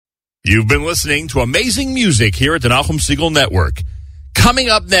You've been listening to amazing music here at the Nachum Segal Network. Coming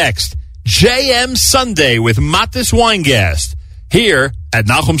up next, JM Sunday with Matis Weingast here at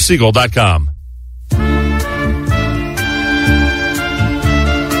NachumSegal.com.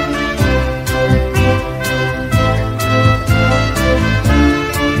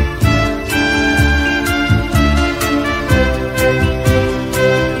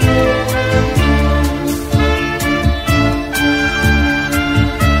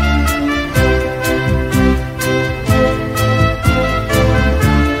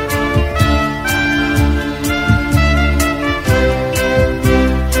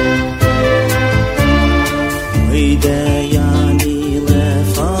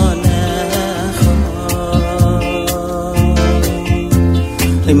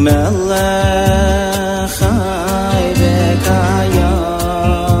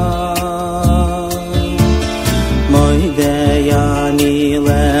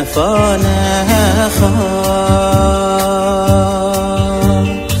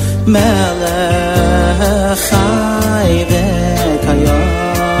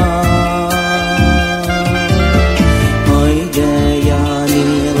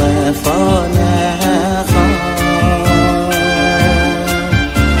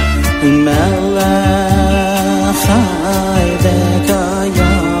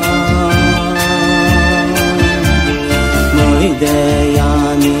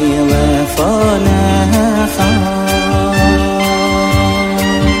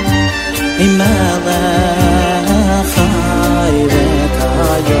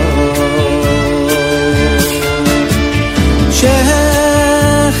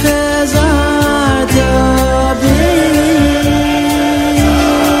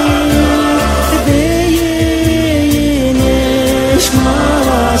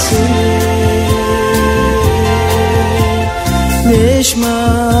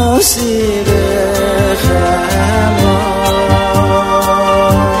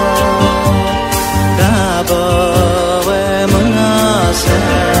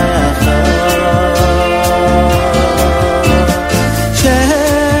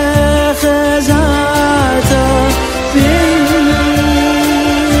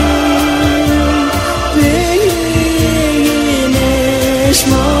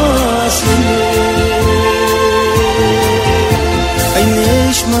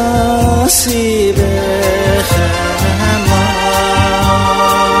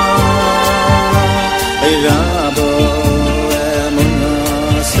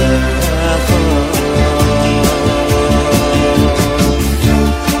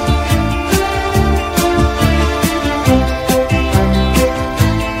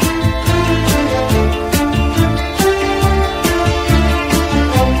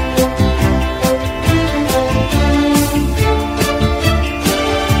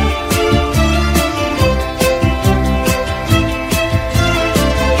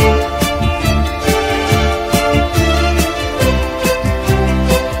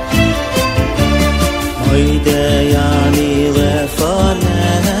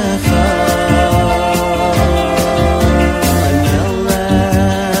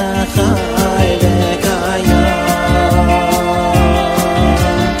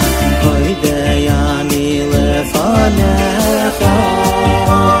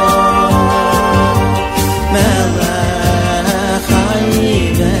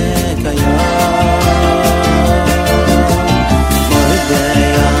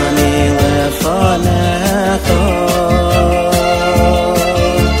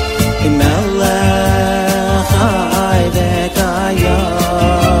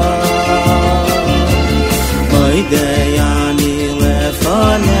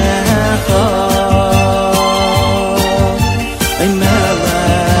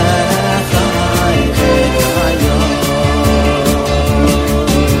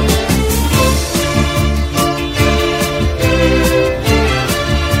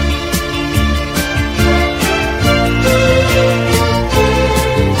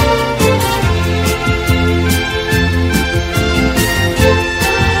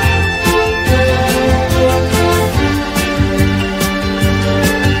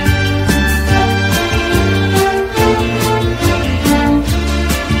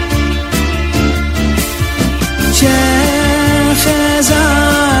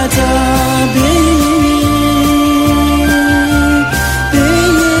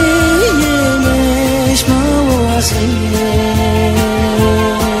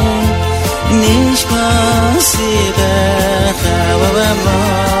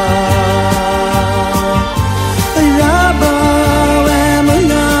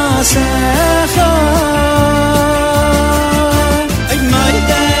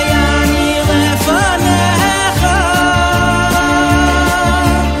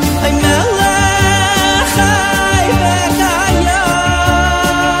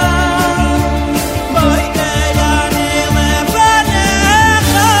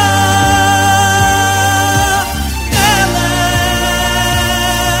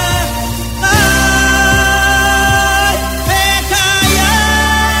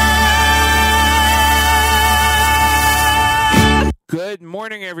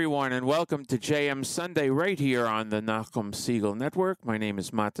 morning, everyone, and welcome to JM Sunday right here on the Nachum Segal Network. My name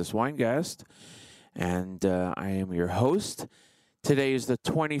is Matis Weingast, and I am your host. Today is the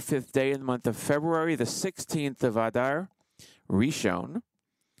 25th day in the month of February, the 16th of Adar, Rishon,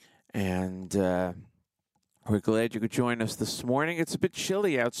 and we're glad you could join us this morning. It's a bit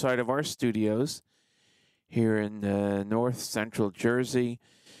chilly outside of our studios here in north central Jersey.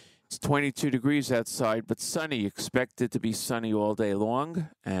 It's 22 degrees outside, but sunny. Expected to be sunny all day long,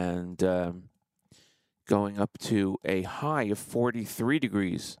 and going up to a high of 43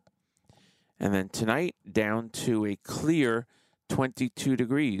 degrees. And then tonight, down to a clear 22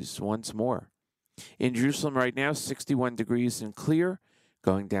 degrees once more. In Jerusalem right now, 61 degrees and clear,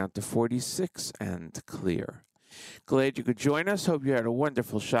 going down to 46 and clear. Glad you could join us. Hope you had a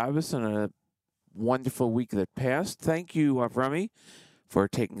wonderful Shabbos and a wonderful week that passed. Thank you, Avrami, for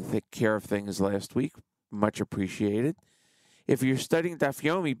taking care of things last week. Much appreciated. If you're studying Daf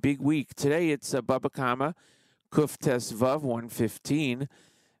Yomi, big week. Today it's Baba Kama, Kuf Tes Vav 115,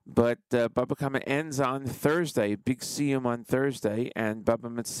 but Baba Kama ends on Thursday, Big Siyum on Thursday, and Baba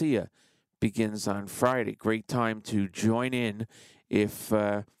Metzia begins on Friday. Great time to join in if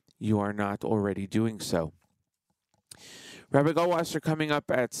you are not already doing so. Rabbi Goldwasser coming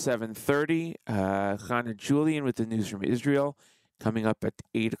up at 7:30, Chana Julian with the news from Israel, coming up at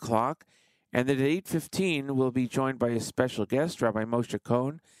 8 o'clock. And then at 8:15, we'll be joined by a special guest, Rabbi Moshe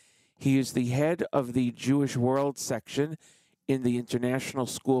Cohn. He is the head of the Jewish World section in the International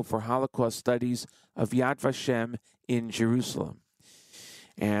School for Holocaust Studies of Yad Vashem in Jerusalem.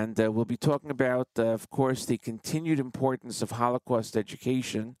 And we'll be talking about, of course, the continued importance of Holocaust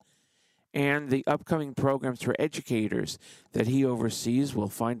education and the upcoming programs for educators that he oversees. We'll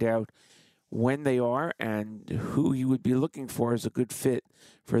find out when they are and who you would be looking for as a good fit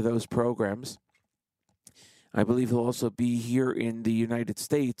for those programs. I believe he'll also be here in the United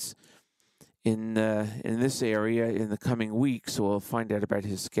States in this area in the coming week, so we'll find out about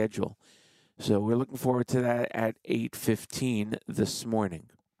his schedule. So we're looking forward to that at 8:15 this morning.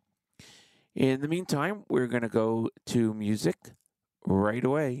 In the meantime, we're going to go to music right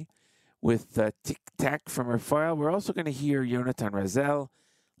away with Tic Tac from our file. We're also going to hear Yonatan Razel,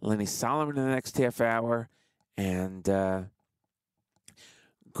 Lenny Solomon in the next half hour, and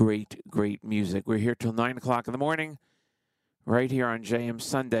great music. We're here till 9 o'clock in the morning, right here on JM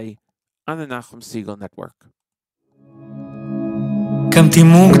Sunday on the Nachum Segal Network. קמתי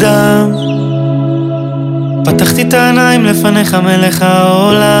מוקדם, פתחתי את העיניים לפניך מלך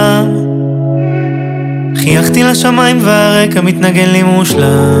העולם, חייכתי לשמיים והרקע מתנגן לי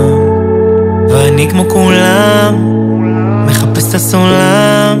מושלם, ואני כמו כולם מחפש את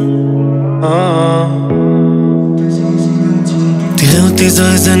הסולם. תראה אותי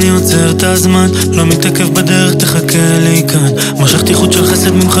זריז, אני עוצר את הזמן, לא מתעכב בדרך, תחכה לי כאן, משכתי חוט של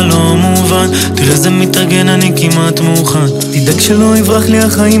חסד ממך לא מובן, תראה זה מתארגן, אני כמעט מוכן, תדאג שלא יברח לי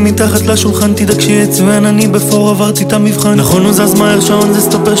החיים מתחת לשולחן, תדאג שיצוין, אני בפור עברתי את המבחן, נכון הוא זז מהר, שעון זה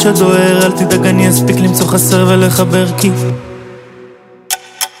סטופר שדוהר, אל תדאג אני אספיק למצוא חסר ולחבר כי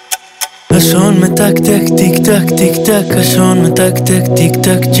השעון מתקתק טיק טק טיק טק, השעון מתקתק טיק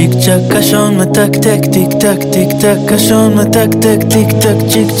טק צ'יק צ'ק, השעון מתקתק טיק טק טיק טק, השעון מתקתק טיק טק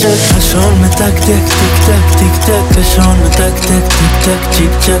צ'יק צ'ק, השעון מתקתק טיק טק טיק טק, השעון מתקתק טיק טק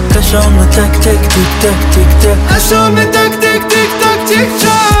צ'יק צ'ק, השעון מתקתק טיק טק טיק טק, השעון מתקתק טיק טק צ'יק צ'ק.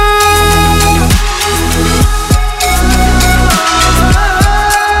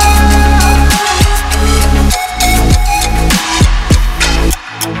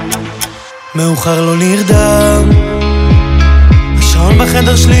 מאוחר לא נרדם, השעון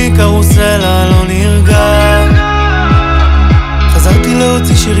בחדר שלי קרוסלה לא נרגע, חזרתי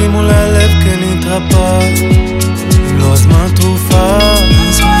להוציא שירים מול הלב כן התרפא, אם לא אז מה תרופה,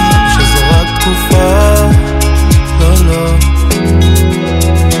 שזו רק תקופה, לא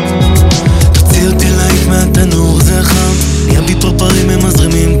תוציא אותי להיף מהתנור זה חם, נהיה בי פרפרים הם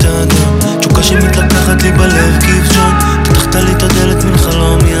מזרימים את האדם, תשוקה שמתלקחת לי בלב כבשון, פתחת לי את הדלת מן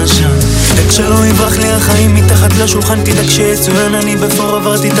חלום ישן, תדאג שלא יברח לי החיים מתחת לשולחן, תדאג שיצוין, אני בפור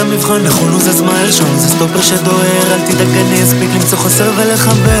עברתי את המבחן, נכון הוא זז מהר, שעון זה סטופר שדוהר, אל תדאג אני אספיק למצוא חסר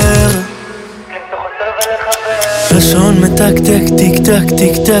ולחבר, השעון מתקתק טיק טק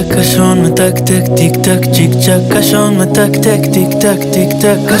טיק טק, השעון מתקתק טיק טק צ'יק צ'ק, השעון מתקתק טיק טק טיק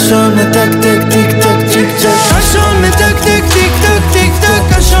טק, השעון מתקתק טיק טק צ'יק צ'ק, השעון מתקתק טיק טק טיק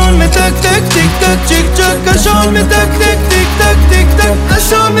טק, השעון מתקתק טיק טק צ'יק צ'ק, השעון מתקתק טיק טק טיק טק,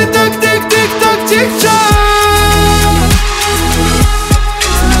 השעון מתקתק טיק טק צ'יק צ'ק.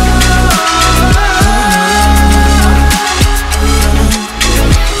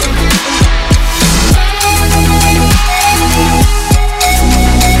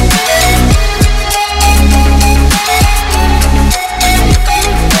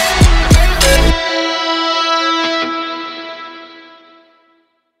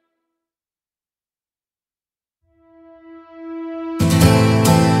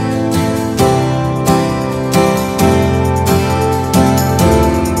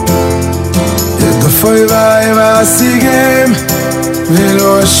 ירדוף אויביי ואשיגם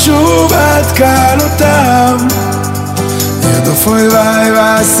ולא אשוב עד כלותם ירדוף אויביי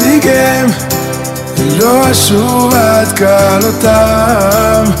ואשיגם ולא אשוב עד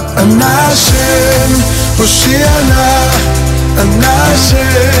כלותם ענה השם הושיע נא ענה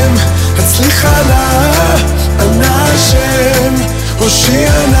השם הצליחה נא ענה השם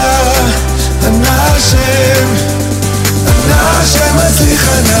הושיע נא ענה השם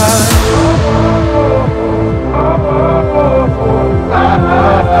הצליחה נא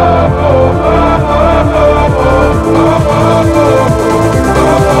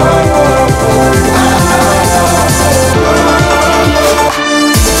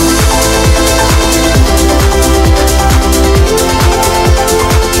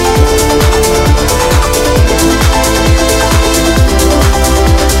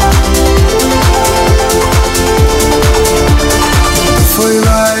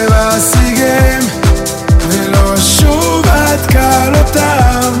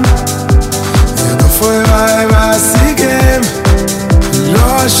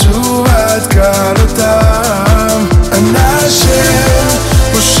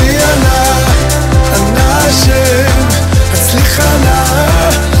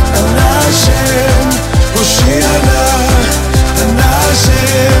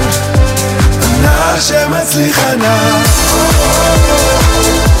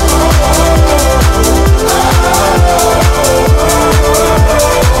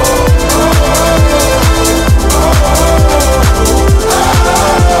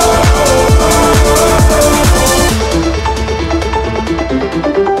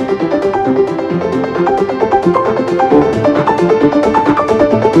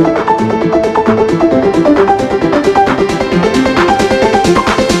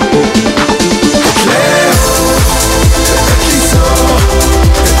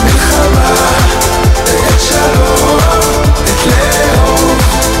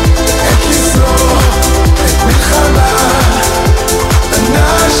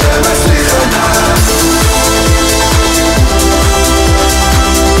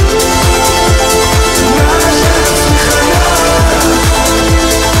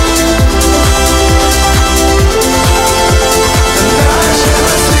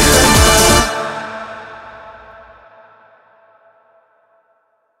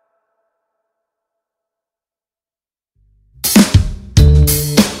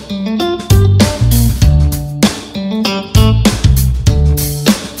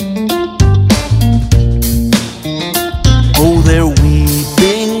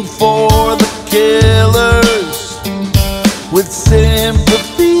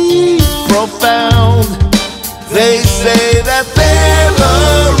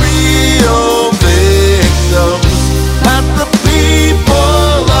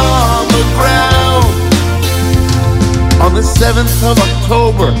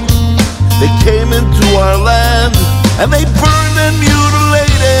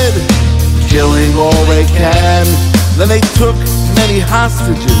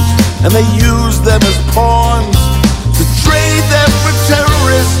And they use them as pawns to trade them for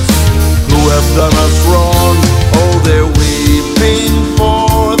terrorists who have done us wrong. Oh, they're weeping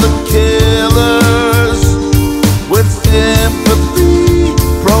for the killers with sympathy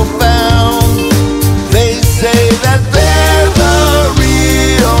profound. They say that they're the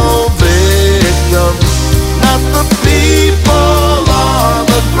real victims, not the people on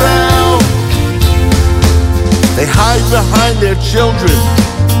the ground. They hide behind their children,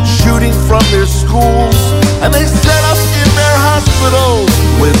 shooting from their schools, and they set up in their hospitals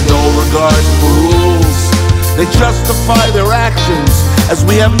with no regard for rules. They justify their actions as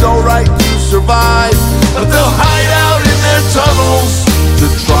we have no right to survive, but they'll hide out in their tunnels to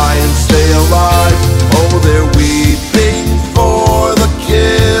try and stay alive. Oh, they're weeping for the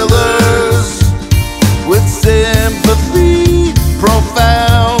killers with sympathy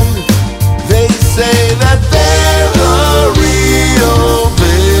profound. They say that they're the real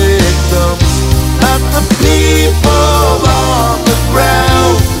victims, not the people on the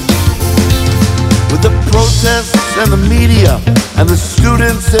ground. With the protests and the media and the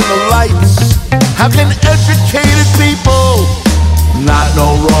students and the lights, how can educated people not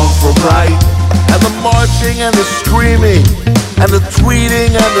know wrong from right? And the marching and the screaming and the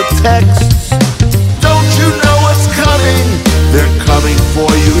tweeting and the texts, don't you know what's coming? They're coming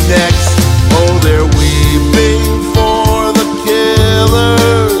for you next. Oh, they're weeping for the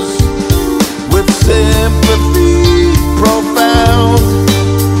killers with sympathy profound.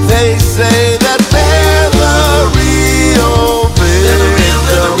 They say that they're the real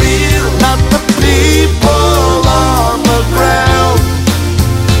victims, not the people on the ground.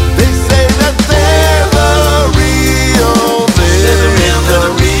 They say that they're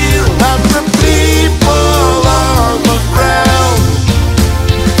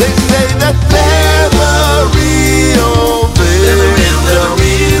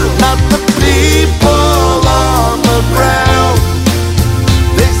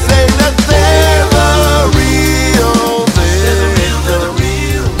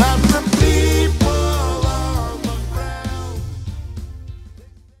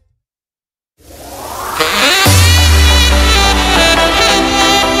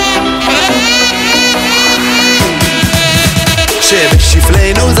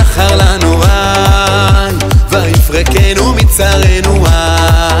שבשפלנו זכר לנו ויפרקנו מצרנו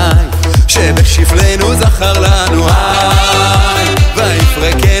שבשפלנו זכר לנו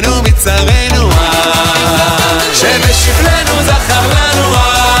ויפרקנו מצרנו שבשפלנו זכר לנו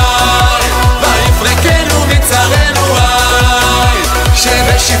ויפרקנו מצרנו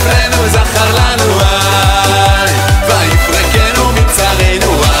שבשפלנו זכר לנו ויפרקנו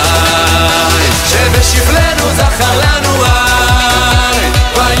מצרנו שבשפלנו זכר לנו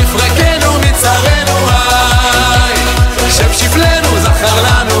ויפרקנו מצרנו שבשפלנו זכר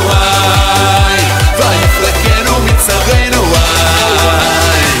לנו ויפרקנו מצרנו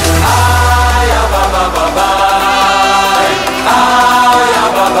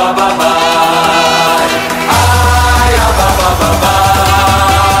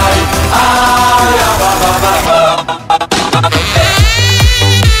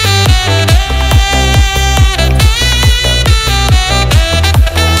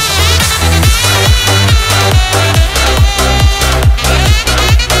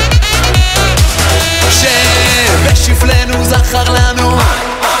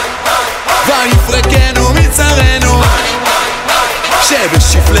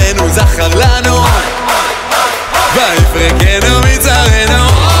שבשפלנו זכר לנו ויפרקנו מצרנו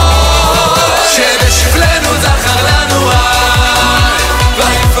שבשפלנו זכר לנו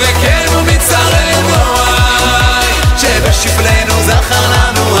ויפרקנו מצרנו שבשפלנו זכר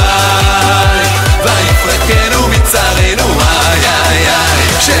לנו ויפרקנו מצרנו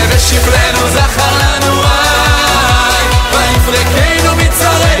שבשפלנו זכר לנו ויפרקנו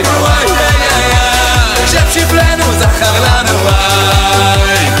מצרנו שבשפלנו זכר לנו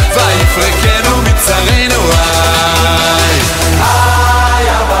ויפרקנו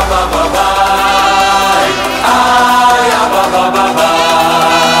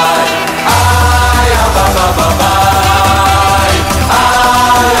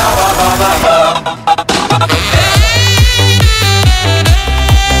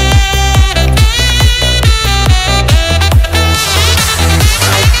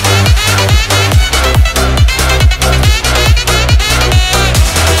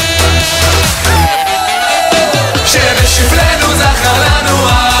מצרנו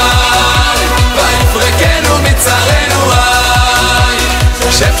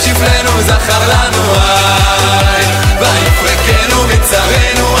שבשפלנו זכר לנו ויפרקנו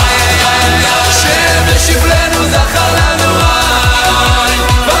מצרנו שבשפלנו זכר לנו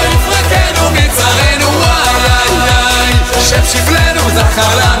ויפרקנו מצרנו שבשפלנו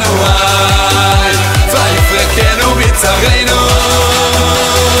זכר לנו ויפרקנו מצרנו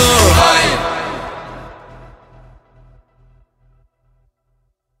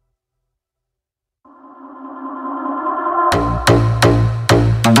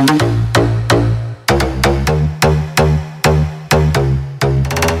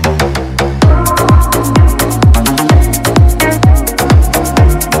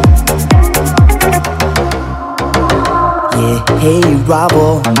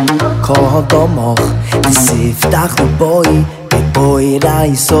Rabo, kohodomoch, siftach boy, boy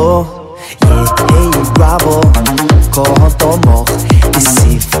raiso. Hey Rabo, kohodomoch,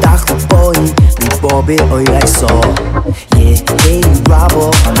 siftach boy, boy oy raiso. Hey Rabo,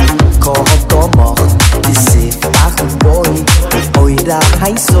 kohodomoch, siftach boy, oy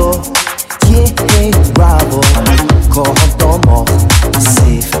raiso. Hey Rabo, kohodomoch,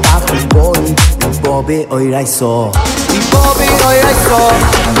 siftach boy, boy oy raiso. Bobby, oi, I saw.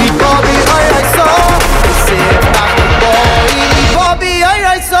 Bobby, oi, I saw. We sit back the boy. Bobby, oi, I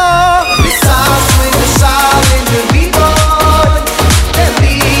saw. The sound with the sound in the B-boy. The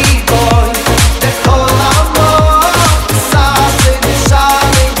B-boy. The Colombo. The sound with the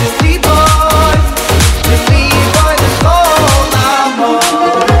sound in the B-boy. The B-boy, the Colombo.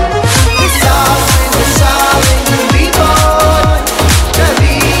 The sound with the sound in the B-boy. The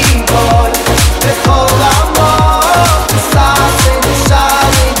B-boy. The Colombo.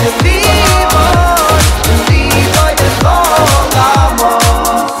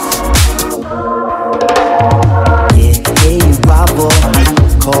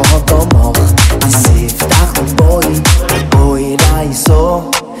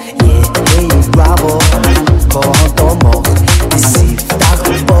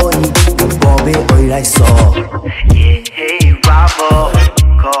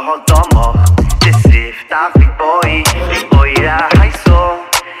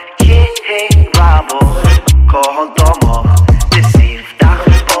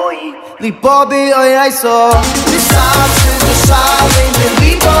 Bobby, oi, I saw the sound in the sound in the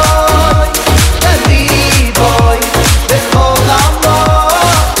B-boy, the B-boy, the Colombo,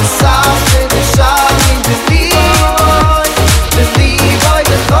 the sound in the sound in the B-boy, the B-boy.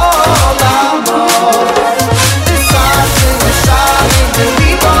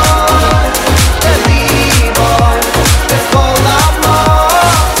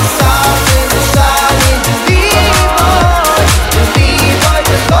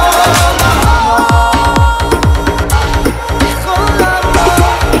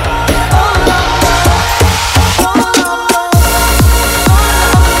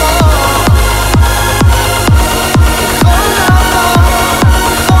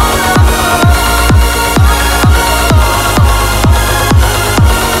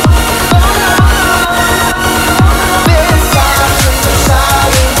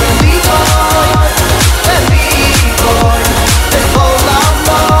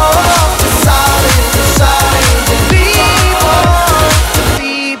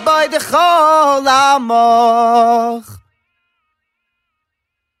 kamoch.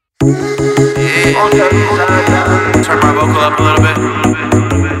 Turn my vocal up a little bit.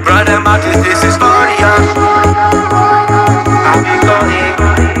 Brother Marcus, this is for ya. I'll be going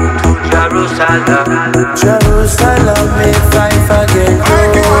to Jerusalem. Jerusalem, if I forget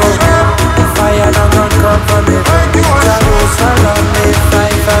you, fire not gonna come from it. Jerusalem, if I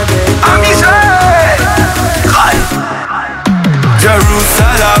forget you. I'm Israel.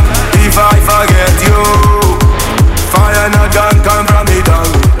 Jerusalem, if I forget you, fire not gonna come from it.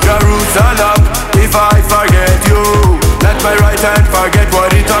 Jerusalem, if I forget you, let my right hand forget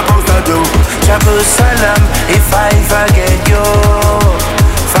what it's supposed to do. Jerusalem, if I forget you,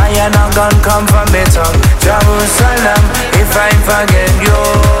 fire not gonna come from me tongue. Jerusalem, if I forget you,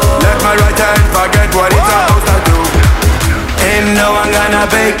 let my right hand forget what it's supposed to do. Ain't no one gonna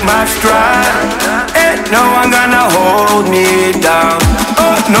break my stride. Ain't no one gonna hold me down.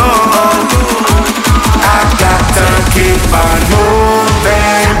 Oh no, I got to keep on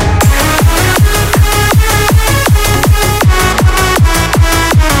moving.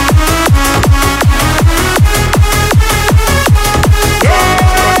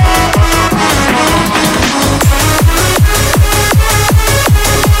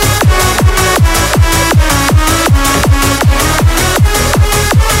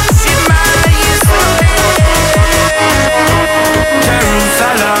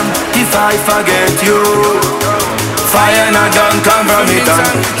 I forget you, fire not gonna come from it.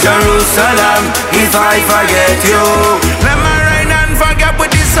 Jerusalem, if I forget you, let my right hand forget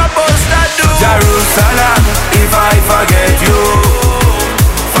what it's supposed to do. Jerusalem, if I forget you,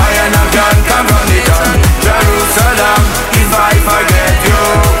 fire not gonna come from it. Jerusalem, if I forget you,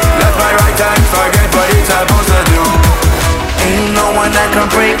 let my right hand forget what it's supposed to do. ain't no one that can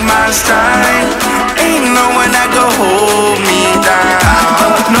break my stride. Ain't no one that can hold me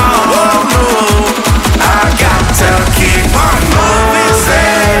down. No, I got to keep on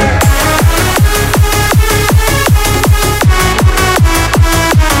moving.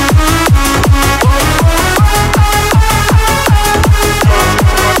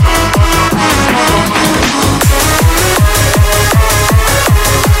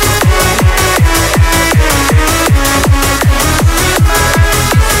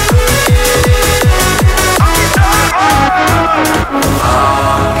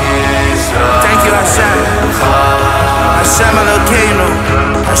 Hashem Elokeinu,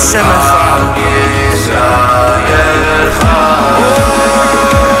 Hashem Echad.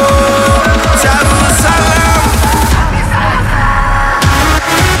 Jerusalem.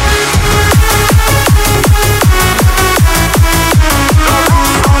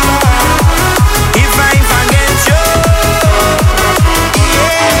 If I forget you,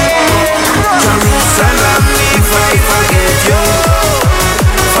 Jerusalem. If I forget you,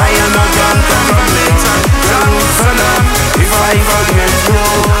 fire not gonna come from me. Jerusalem. If I forget you,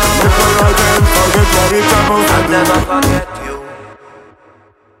 I can forget what it's supposed to do. I'll never forget you.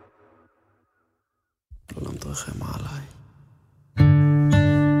 לא תרחם עליי,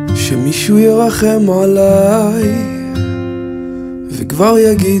 שמישהו ירחם עליי וכבר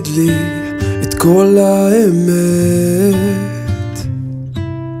יגיד לי את כל האמת.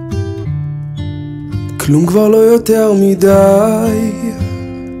 כלום כבר לא יותר מדי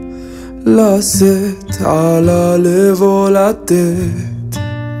לשאת על הלב או לתת.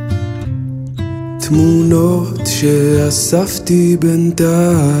 תמונות שאספתי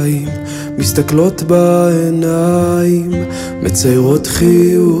בינתיים מסתכלות בעיניים, מציירות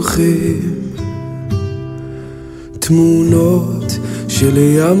חיוכים. תמונות של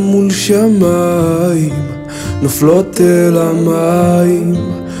ים מול שמיים נופלות אל המים,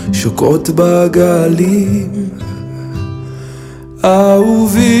 שוקעות בגלים.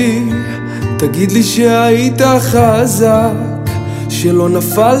 אהובי, תגיד לי שהיית חזק, שלא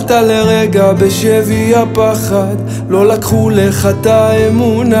נפלת לרגע בשבי הפחד, לא לקחו לך את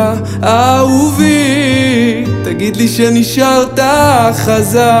האמונה. אהובי, תגיד לי שנשארת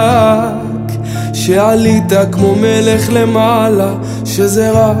חזק, שעלית כמו מלך למעלה,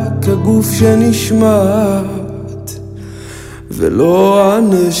 שזה רק הגוף שנשמט ולא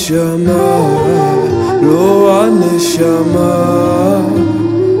הנשמה, לא הנשמה.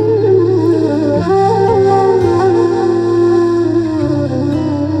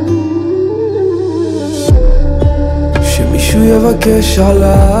 שמישהו יבקש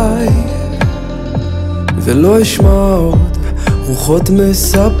עליי ולא אשמע עוד רוחות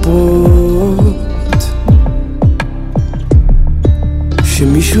מספרות,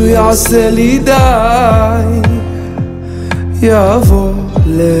 שמישהו יעשה לי די, יעבור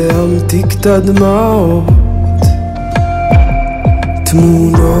להמתיק את הדמעות.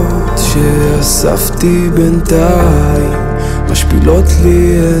 תמונות שאספתי בינתיים משפילות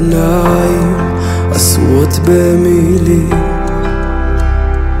לי עיניים עשורות במילים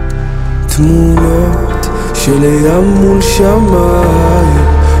תמונות של ים מול שמיים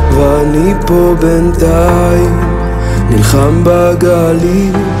ואני פה בינתיים נלחם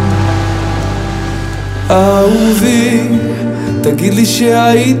בגלים אהובי תגיד לי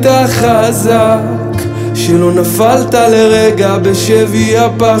שהיית חזק שלא נפלת לרגע בשבי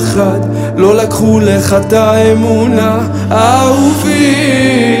הפחד לא לקחו לך את האמונה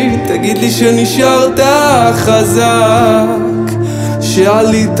אהובי תגיד לי שנשארת חזק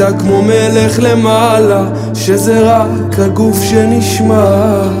שעלית כמו מלך למעלה שזה רק הגוף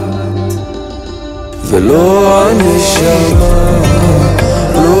שנשמט ולא הנשמה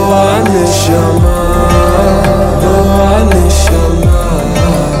לא הנשמה לא הנשמה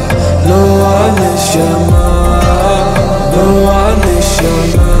לא הנשמה לא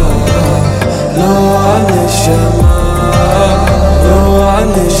הנשמה לא הנשמה לא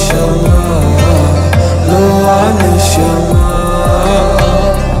הנשמה לא הנשמה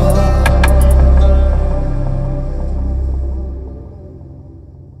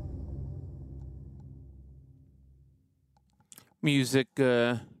Music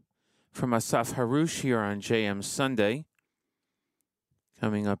from Asaf Harush here on JM Sunday.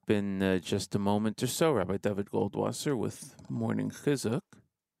 Coming up in just a moment or so, Rabbi Dovid Goldwasser with Morning Chizuk.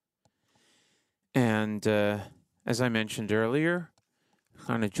 And as I mentioned earlier,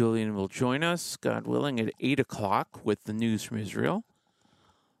 Hannah Julian will join us, God willing, at 8 o'clock with the news from Israel,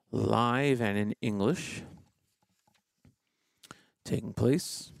 live and in English, taking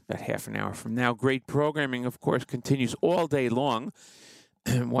place about half an hour from now. Great programming, of course, continues all day long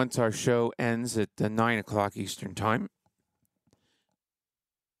once our show ends at 9 o'clock Eastern Time.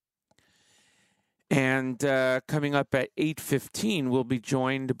 And coming up at 8:15, we'll be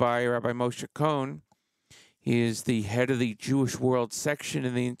joined by Rabbi Moshe Cohn. He is the head of the Jewish World Section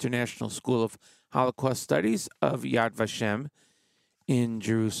in the International School of Holocaust Studies of Yad Vashem in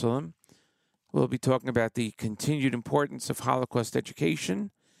Jerusalem. We'll be talking about the continued importance of Holocaust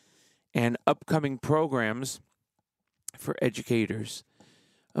education and upcoming programs for educators,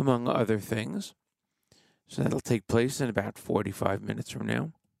 among other things. So that'll take place in about 45 minutes from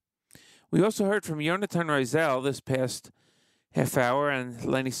now. We also heard from Yonatan Reisel this past half hour and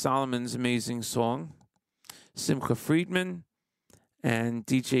Lenny Solomon's amazing song, Simcha Friedman and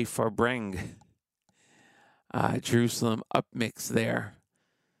DJ Farbreng, Jerusalem Upmix there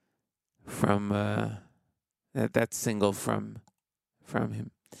from that single from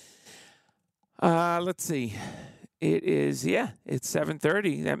him. Let's see. It's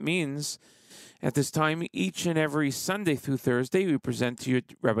 7:30. That means at this time, each and every Sunday through Thursday, we present to you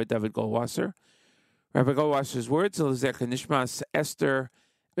Rabbi Dovid Goldwasser. Rabbi Goldwasser's words, L'zecha Nishmas Esther,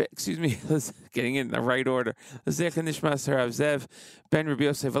 getting in the right order, L'zecha Nishmas Harav Zev ben Rabbi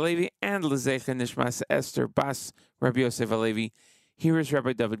Yosef Alevi, and L'zecha Nishmas Esther bas Rabbi Yosef Alevi. Here is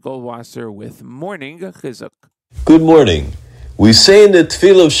Rabbi Dovid Goldwasser with Morning Chizuk. Good morning. We say in the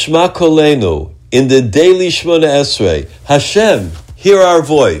Tefillah of Shema Kolenu, in the daily Shemona Esrei, Hashem, hear our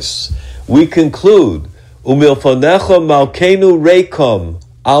voice. We conclude, Umilfanecha Malkeinu Reikom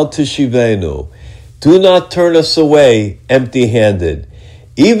Al Teshivenu. Do not turn us away empty-handed.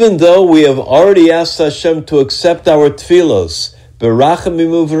 Even though we have already asked Hashem to accept our tefillos, Berachim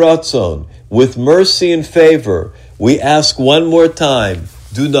V'ratzon, with mercy and favor, we ask one more time,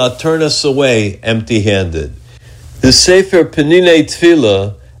 do not turn us away empty-handed. The Sefer Peninei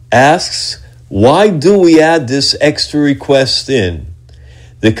Tefillah asks, why do we add this extra request in?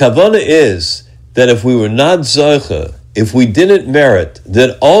 The kavanah is that if we were not zoche, if we didn't merit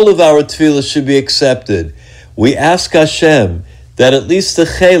that all of our tefillah should be accepted, we ask Hashem that at least a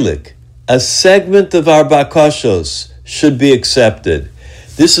chelik, a segment of our bakashos, should be accepted.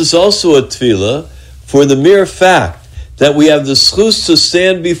 This is also a tefillah for the mere fact that we have the zchus to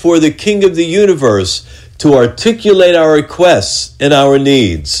stand before the King of the universe to articulate our requests and our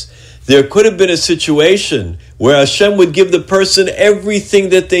needs. There could have been a situation where Hashem would give the person everything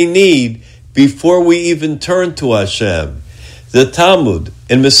that they need before we even turn to Hashem. The Talmud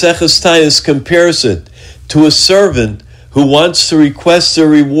in Maseches Tayis compares it to a servant who wants to request a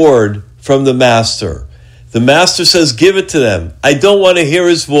reward from the master. The master says, give it to them. I don't want to hear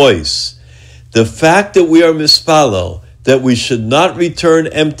his voice. The fact that we are mispalo, that we should not return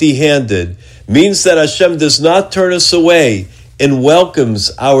empty-handed, means that Hashem does not turn us away and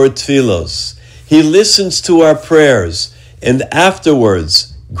welcomes our tefillos. He listens to our prayers and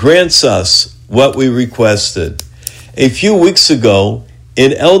afterwards grants us what we requested. A few weeks ago,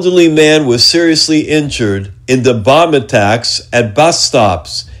 an elderly man was seriously injured in the bomb attacks at bus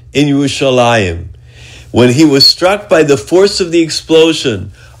stops in Yerushalayim. When he was struck by the force of the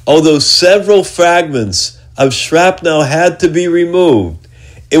explosion, although several fragments of shrapnel had to be removed,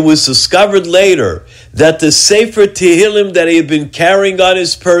 it was discovered later that the Sefer Tehillim that he had been carrying on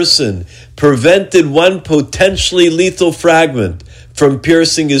his person prevented one potentially lethal fragment from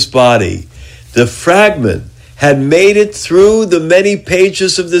piercing his body. The fragment had made it through the many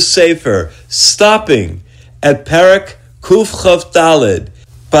pages of the Sefer, stopping at Parak Kuf Chav Daled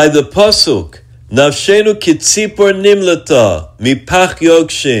by the pasuk, Nafshenu kitzipor nimlata mipach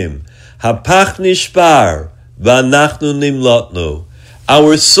yogshim, hapach nishbar, v'anachnu nimlotnu.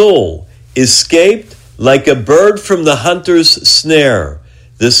 Our soul escaped like a bird from the hunter's snare.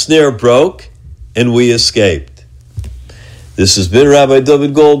 The snare broke, and we escaped. This has been Rabbi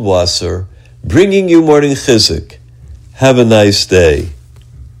Dovid Goldwasser, bringing you Morning Chizuk. Have a nice day.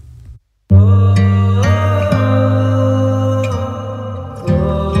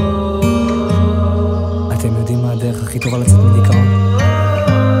 אתם יודעים מה הדרך הכי טובה לצאת מדיכאון?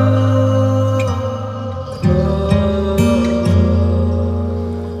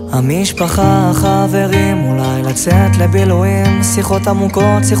 המשפחה, החברים, אולי לצאת לבילויים, שיחות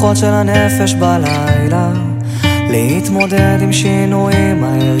עמוקות, שיחות של הנפש בלילה, להתמודד עם שינויים,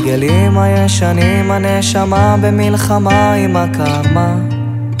 ההרגלים הישנים, הנשמה במלחמה עם הקרמה.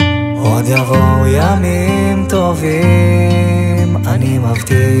 עוד יבואו ימים טובים, אני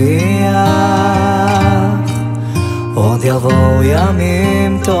מבטיח, עוד יבואו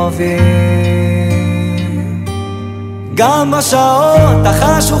ימים טובים. גם בשעות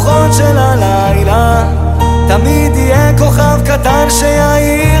החשוכות של הלילה תמיד יהיה כוכב קטן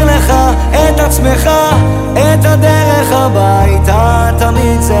שיעיר לך את עצמך, את הדרך הביתה.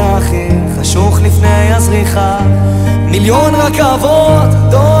 תמיד זה הכי חשוך לפני הזריחה. מיליון רכבות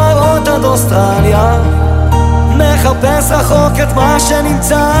דוהרות עד אוסטרליה, מחפש רחוק את מה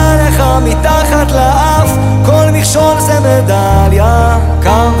שנמצא לך מתחת לאף. כל מכשול זה מדליה,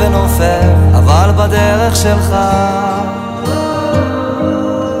 קם ונופל אבל בדרך שלך.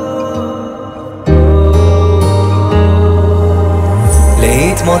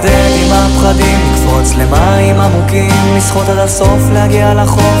 להתמודד עם הפחדים, לקפוץ למים עמוקים, לשחות עד הסוף, להגיע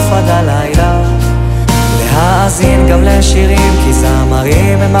לחוף עד הלילה, להאזין גם לשירים, כי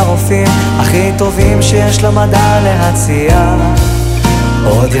זמרים הם הרופאים הכי טובים שיש למדע להציע.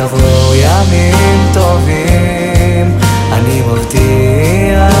 עוד יבואו ימים טובים, אני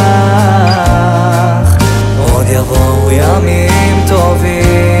מבטיח, עוד יבואו ימים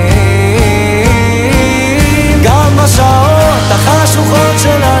טובים. גם בשעות החשוכות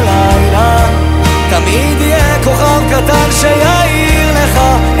של הלילה תמיד יהיה כוכב קטן שיעיר לך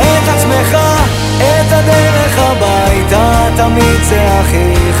את עצמך, את הדרך הביתה. תמיד זה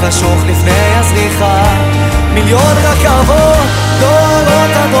הכי חשוך לפני הזריחה. מיליון רכבות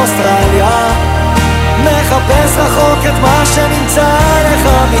דוהרות עד אוסטרליה, מחפש רחוק את מה שנמצא לך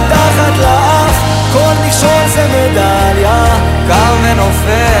מתחת לאף. כל מכשול זה מדליה, קם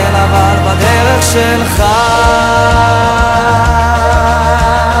ונופל אבל בדרך שלך.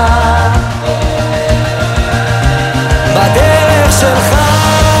 בדרך שלך,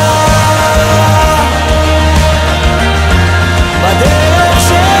 בדרך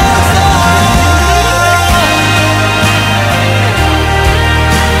שלך.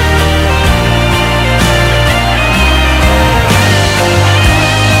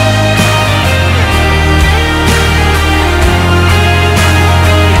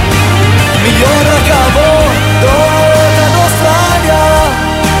 מיליון רכבות דוהרות עד אוסטרליה,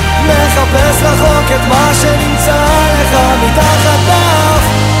 מחפש רחוק את מה שנמצא לך מתחת לאף.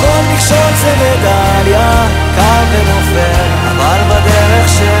 כל מכשול זה מדליה, קם ונופל אבל בדרך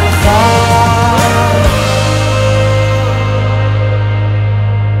שלך.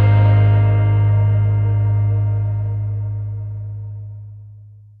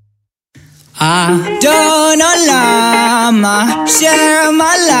 אדון עולם אשר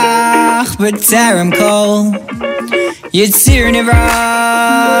מלך בטרם כל יציר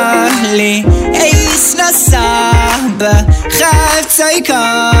נברא לי, איס נשא בחפצי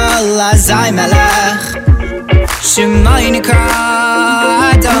כל, אזי מלך שמי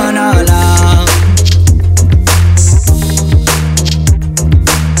נקרא אדון עולם.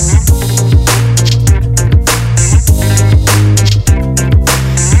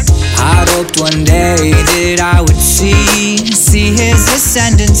 One day that I would see his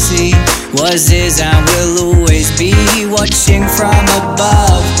ascendancy was his and will always be. Watching from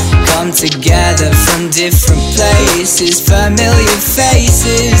above, come together from different places, familiar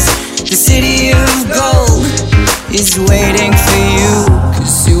faces. The city of gold is waiting for you,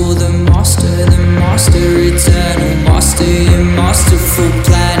 'cause you're the master, eternal master, your masterful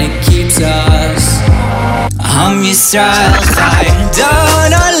planning. Yisrael chai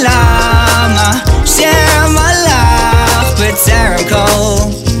Don olam Asher malach b'terem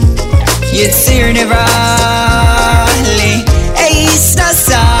kol Yitzir nivra li Eis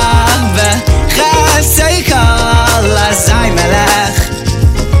nasav Chafsoi kol Azai melech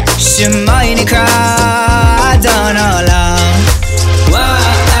Shemai nikra Don olam Wow,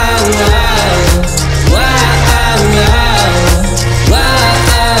 wow,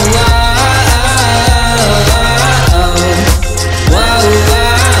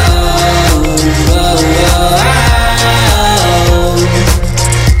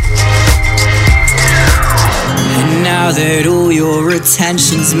 Now that all your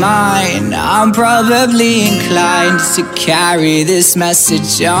attention's mine, I'm probably inclined to carry this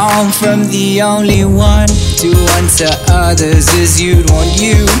message on from the only one. Do unto others as you'd want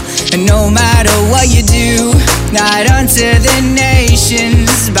you, and no matter what you do, not unto the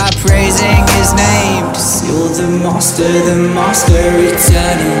nations by praising his name. Just you're the master,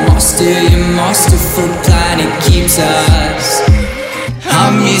 eternal master, your masterful plan, it keeps us.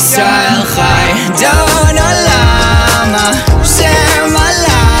 Am Yisrael chai Don olam Asher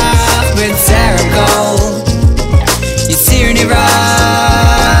malach b'terem kol Yitzir nivra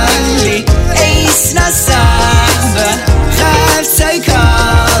li Eis nasav Chafsoi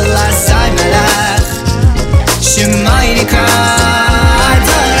kol Azai melech Shemai nikra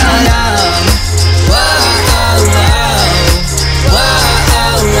Don olam Wow, wow, wow,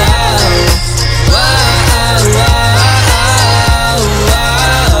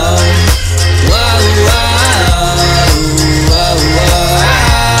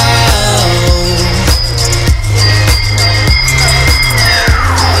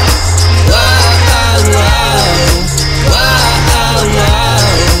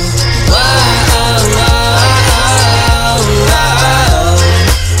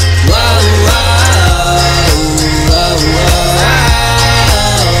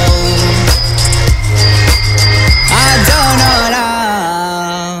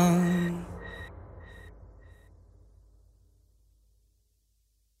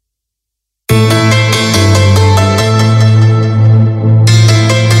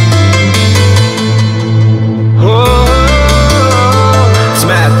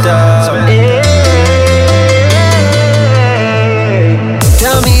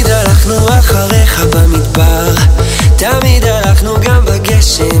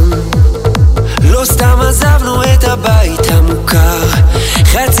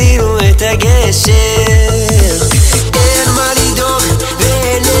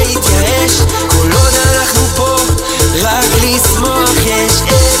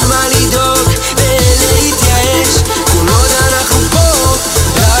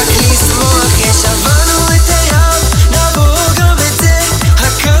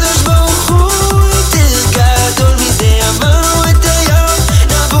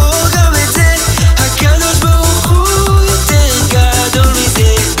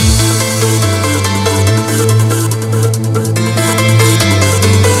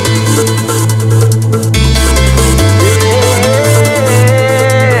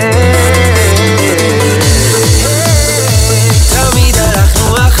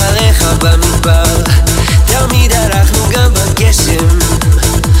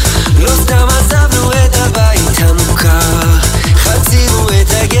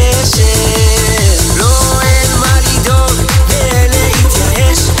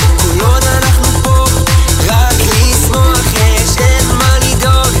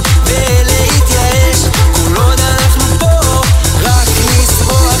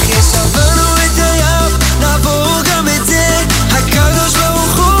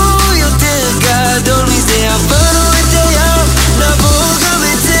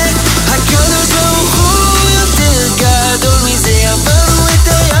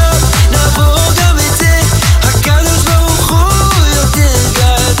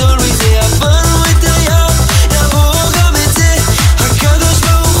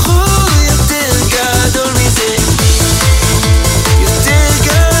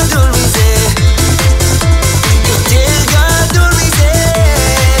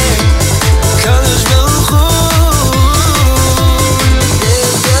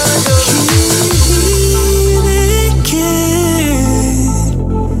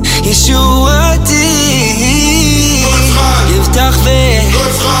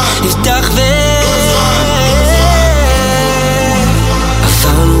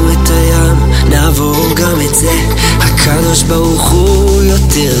 הקדוש ברוך הוא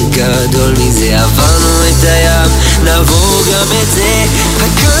יותר גדול מזה, עברנו את הים, נעבור גם את זה.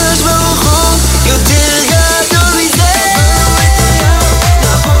 הקדוש ברוך הוא יותר גדול מזה, עברנו את הים,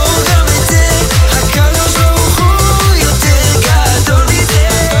 נעבור גם את זה. הקדוש ברוך הוא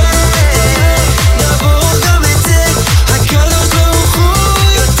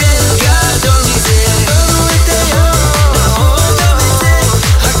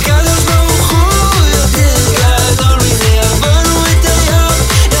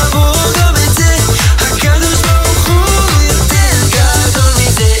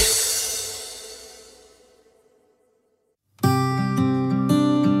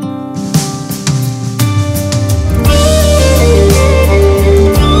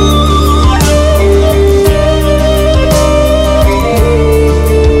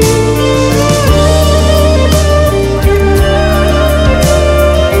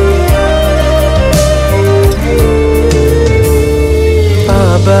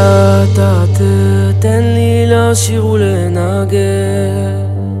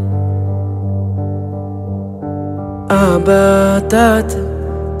אבא,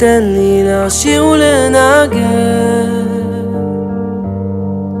 תן לי לשיר ולנגן,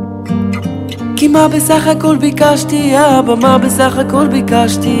 כי מה בסך הכל ביקשתי אבא, מה בסך הכל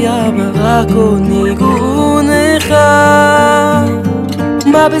ביקשתי אבא, רק עוד ניגון אחד.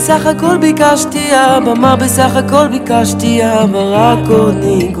 מה בסך הכל ביקשתי אבא, מה בסך הכל ביקשתי אבא, רק עוד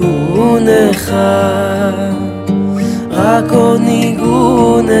ניגון אחד, רק עוד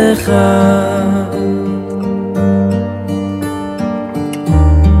ניגון אחד.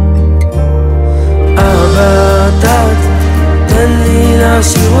 אבא, תן לי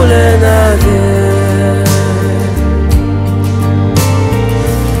לשיר ולנגן,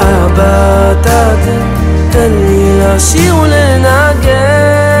 אבא, תן לי לשיר ולנגן,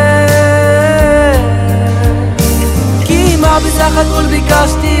 כי מה בסך הכל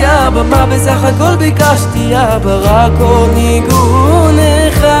ביקשתי אבא, מה בסך הכל ביקשתי אבא, רק עוד ניגון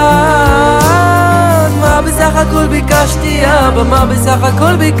אחד. מה בסך הכל ביקשתי אבא, מה בסך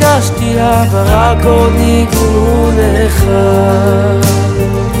הכל ביקשתי אבא, רק עוד ניגון אחד,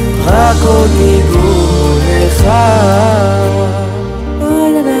 רק עוד ניגון אחד.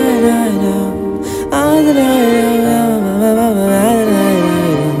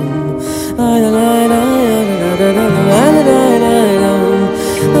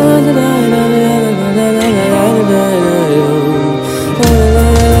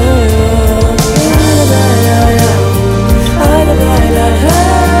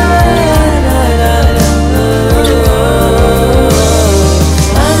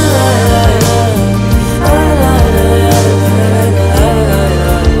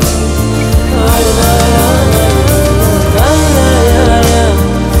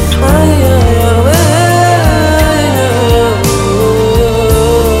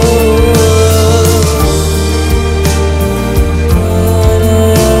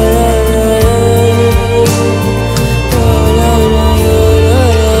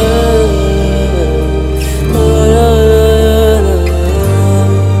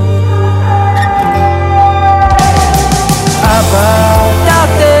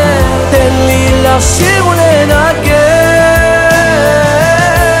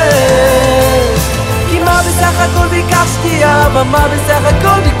 מה בסך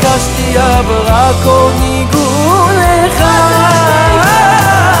הכל ביקשתי אבא, רק עוד ניגון אחד.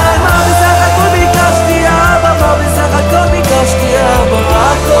 מה בסך הכל ביקשתי אבא, מה בסך הכל ביקשתי אבא,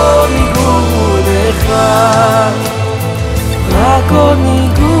 רק עוד ניגון אחד, רק עוד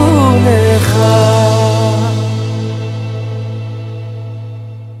ניגון אחד.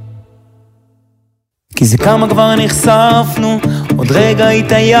 כי זה כמה כבר נחשפנו, עוד רגע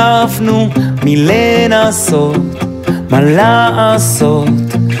התעייפנו מלנסות מה לעשות,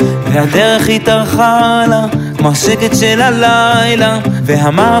 והדרך התארכה לה כמו השקט של הלילה,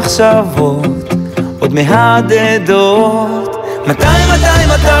 והמחשבות עוד מהדהדות. מתי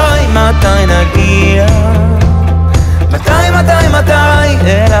נגיע, מתי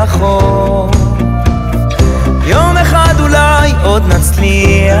אל החוף, יום אחד אולי עוד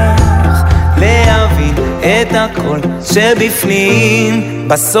נצליח להבין את הכל שבפנים,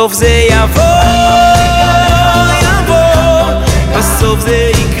 בסוף זה יבוא, בסוף זה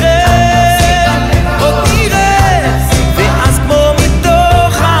יקרה, עוד נראה, ואז כמו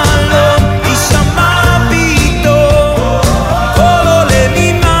מתוך חלום יישמע פתאום קול עולה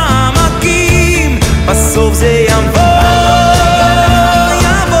ממעמקים, בסוף זה יבוא,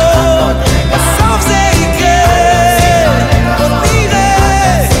 בסוף זה יקרה, עוד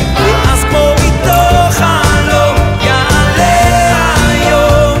נראה, ואז כמו מתוך חלום יעלה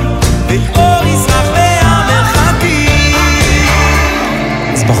היום ואור יזרח מהמרחקים.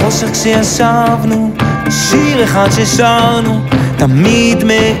 אז בחושך כשישבנו, שיר אחד ששרנו תמיד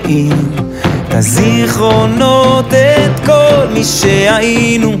מאיר את הזיכרונות, את כל מי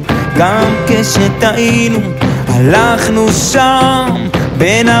שהיינו, גם כשטעינו הלכנו שם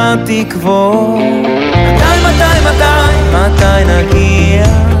בין התקוות. מתי נגיע,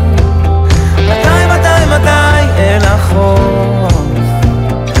 מתי אל החוף,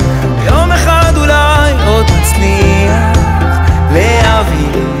 יום אחד אולי עוד נצליח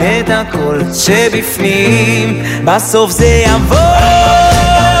להבין את הכל שבפנים, בסוף זה יבוא,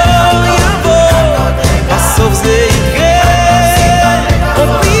 בסוף זה יקרה, עוד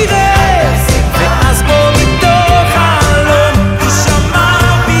נראה, ואז כמו מתוך חלום יישמע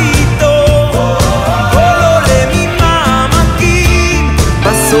פתאום קול עולה ממעמקים,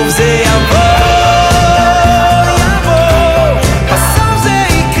 בסוף זה יבוא, בסוף זה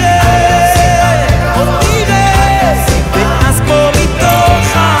יקרה, עוד נראה, ואז כמו מתוך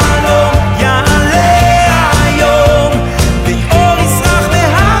חלום יעלה היום ואור יזרח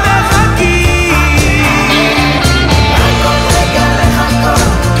מהמרחקים.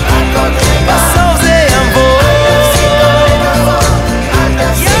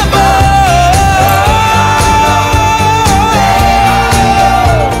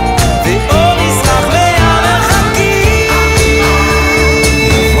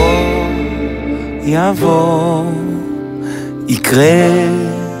 יבוא, יקרה,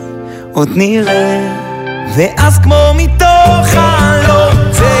 עוד נראה, ואז כמו מתוך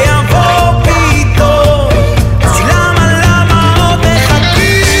חלום זה יבוא פתאום. אז למה עוד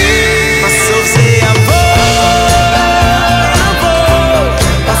מחכים? בסוף זה יבוא,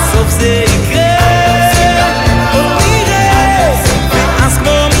 בסוף זה יקרה, עוד נראה, ואז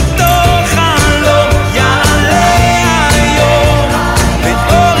כמו מתוך חלום יעלה היום,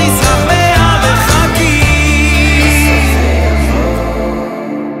 ואור יזרח מהמרחקים.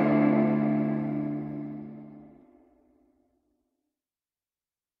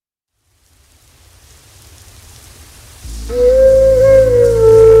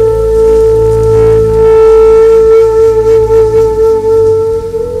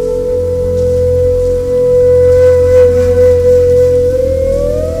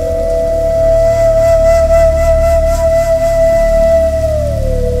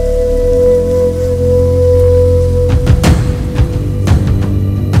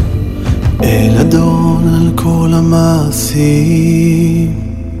 אל אדון על כל המעשים,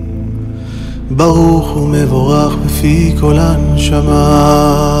 ברוך ומבורך בפי כל הנשמה,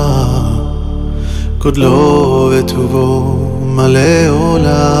 גודלו וטובו מלא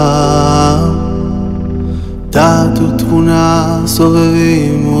עולם, דת ותבונה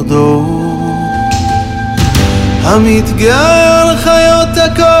סובבים עודו, המתגאה על חיות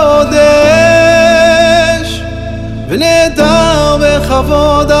הקודש ונעדר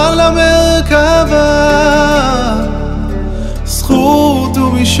בכבוד על המרכבה, זכות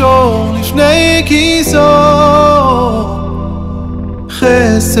ומישור לפני כיסו,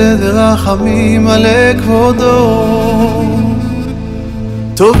 חסד ורחמים מלא כבודו,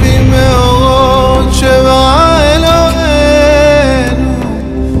 טובים מאורות שברא אלוהינו,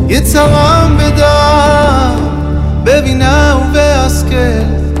 יצרם בדם, בבינה ובהשכל,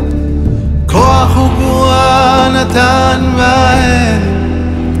 כוח וגבורה נתן בהם,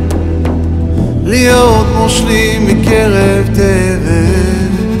 להיות מושלים מקרב תבל.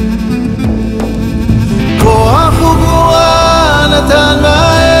 כוח וגבורה נתן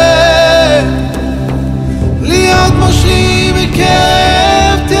בהם, להיות מושלים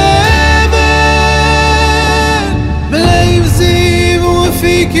מקרב תבל, בלב זיו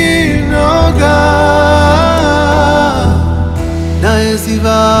ובפי נוגה, נאה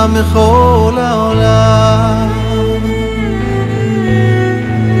זיווה מכל העולם.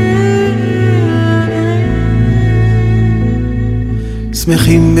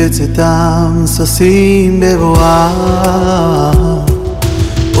 שמחים בצאתם, ששים בבואם,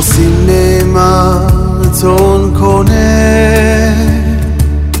 עושים נאמר רצון קונה,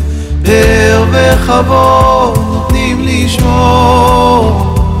 פר וכבוד נותנים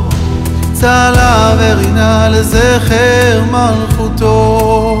לשמור, צהלה ורינה לזכר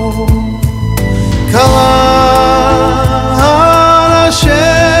מלכותו, קרא על השמש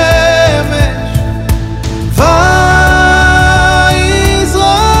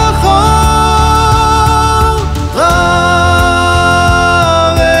ויזרח אור, רע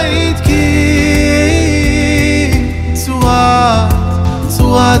והתקין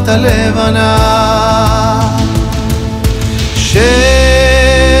צורת הלבנה,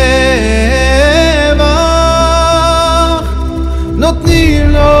 נותנים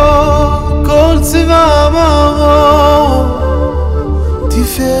לו כל צבע מרור,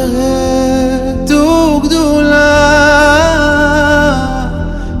 תפארת וגדולה,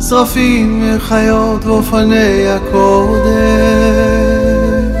 שרפים וחיות ואופני הקודש.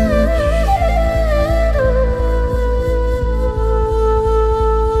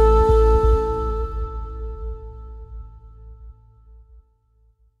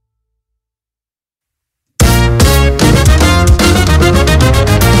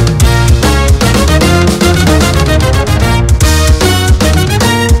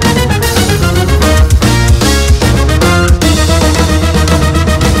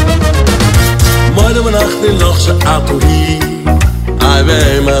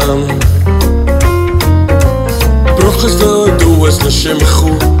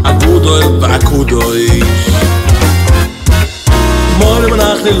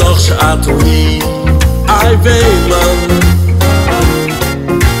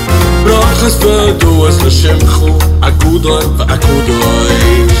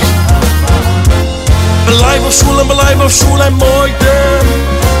 שולם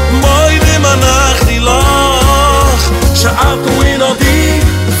מוידם אנחנו לך שעתו ינודי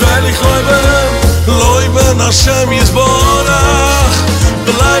ולכלויבם לא יבן השם יזבורך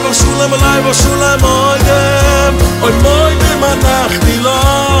בלייב שולם מוידם אוי מוידם אנחנו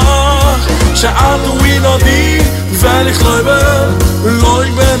לך שעתו ינודי weil ich glaube, lo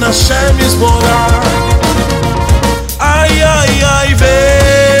ich bin Hashem Yisborach. Ay, ay, ay,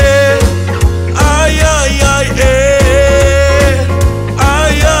 weh, ay, ay, ay,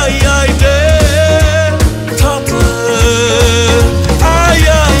 ay, ay, ay, de, tate, ay,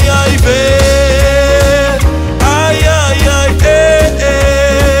 ay, ay, weh, ay, ay, ay,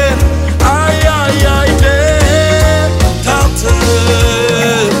 ay, ay, ay, de, tate.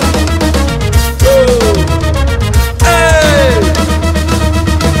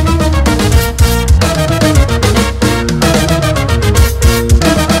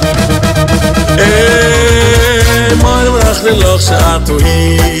 Loch shatu hi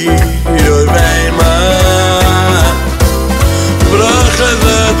yoy vayma brach ze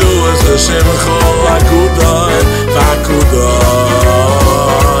du es shem kho akudoy vakudoy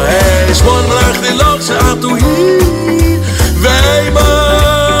shmon brach di loch shatu hi vayma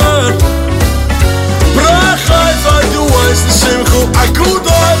brach ze du es shem kho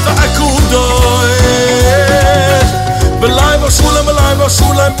akudoy vakudoy belay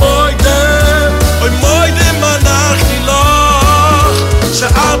vashulem moide oy moide manach di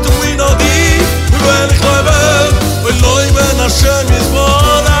שעתו ינודי ולכלבל ולא יבן השם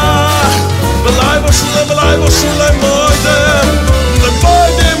יזבונך בלי ושולם מוידם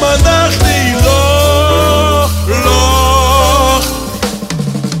למוידם אנחנו לוך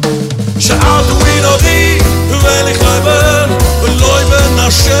שעתו ינודי ולכלבל ולא יבן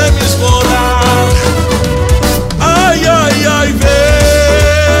השם יזבונך איי איי איי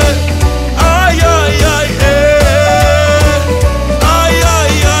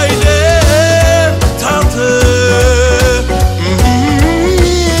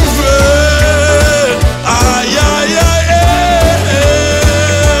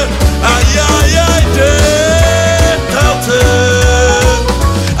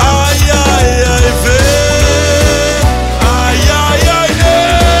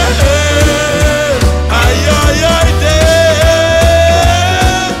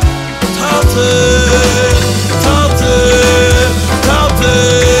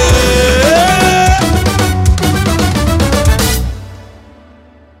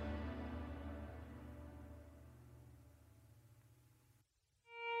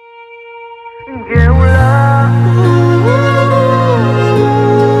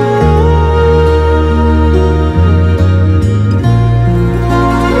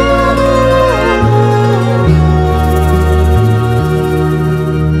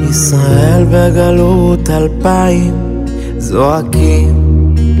בגלות 2000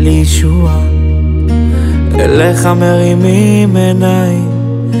 זועקים לישוע אליך מרימים עיניים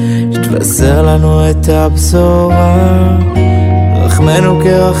שתבשר לנו את הבשורה רחמנו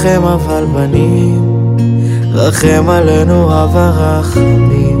כרחם אבל בנים רחם עלינו אב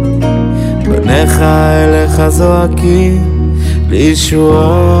הרחמים בניך אליך זועקים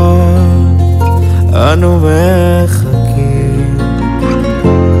לישוע אנו מחכים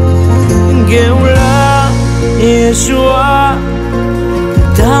גאולה, ישועה,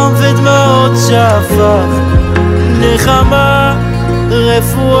 דם ודמעות שפך, נחמה,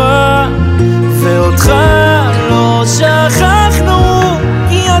 רפואה, ואותך לא שכחנו,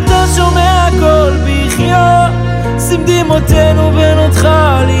 כי אתה שומע כל בחייה, שים דמעותינו בין אותך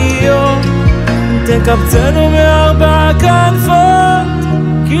להיות, תקבצנו מארבע כנפות,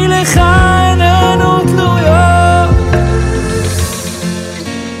 כי לך איננו תלויות.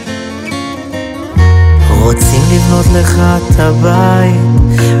 רוצים לבנות לך את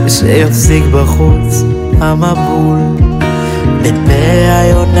הבית ושיפסיק בחוץ המבול נפה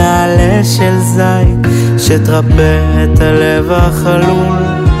היונה לשל זית שתרפא את הלב החלול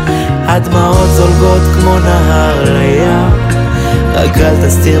הדמעות זולגות כמו נהר לים רק אל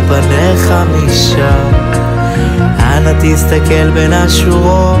תסתיר פניך משם אנא תסתכל בין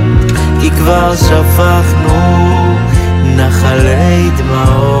השורות כי כבר שפכנו נחלי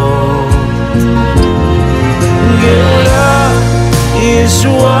דמעות גאולה,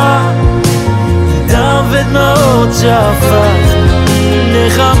 ישועה, דם ודמעות שפך,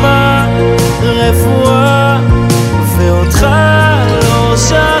 נחמה, רפואה, ואותך לא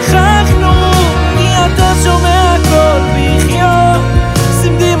שכחנו, כי אתה שומע כל בחייה,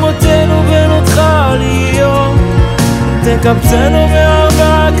 שים דמעותינו בין אותך להיות, תקבצנו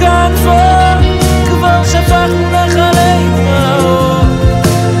מארבע כנפות, כבר שפכנו נחלי דמעות.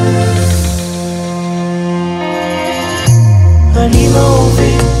 בנים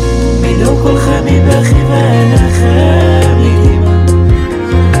אהובים, בידו כולכם מבכי ועיניכם מדמעה.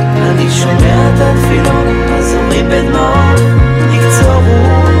 אני שומע את התפילות, אז אומרים בדמעות,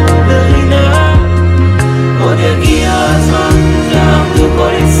 יקצורו ברינה. עוד יגיע הזמן, תעמדו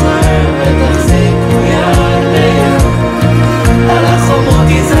כל ישראל ותחזיקו יד ליד.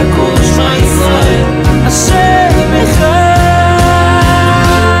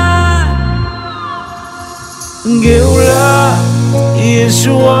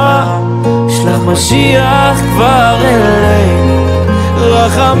 לישועה, שלח משיח כבר אלינו,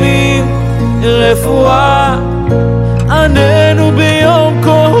 רחמים, רפואה, עננו ביום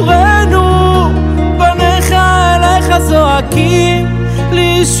קורנו, בניך אליך זועקים,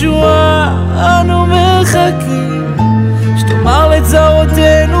 לישועה אנו מחכים, שתאמר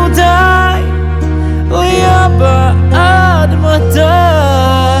לצרותינו די, אוי אבא עד מתי?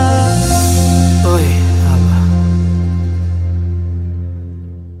 אוי אבא.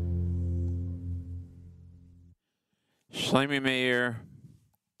 Shlomi Meir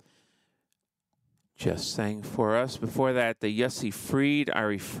just sang for us. Before that, the Yossi Fried,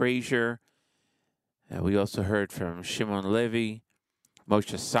 Ari Frazier. We also heard from Shimon Levi,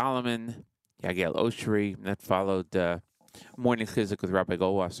 Moshe Solomon, Yagel Oshri. And that followed Morning Chizuk with Rabbi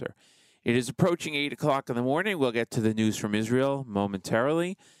Goldwasser. It is approaching 8 o'clock in the morning. We'll get to the news from Israel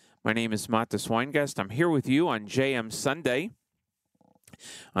momentarily. My name is Matis Weingast. I'm here with you on JM Sunday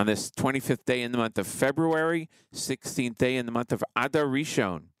on this 25th day in the month of February, 16th day in the month of Adar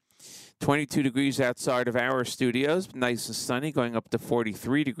Rishon. 22 degrees outside of our studios, nice and sunny, going up to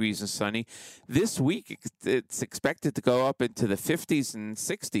 43 degrees and sunny. This week, it's expected to go up into the 50s and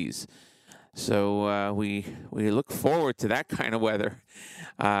 60s. So we look forward to that kind of weather,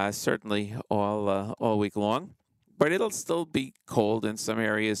 certainly all week long. But it'll still be cold in some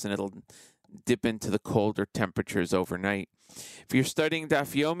areas, and it'll dip into the colder temperatures overnight. If you're studying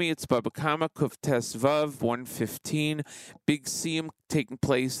Daf Yomi, it's Baba Kama, Kuf Tes Vav, 115. Big Siyum taking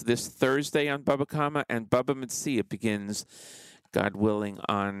place this Thursday on Baba Kama, and Baba Metzia begins, God willing,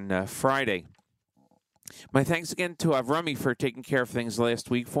 on Friday. My thanks again to Avrami for taking care of things last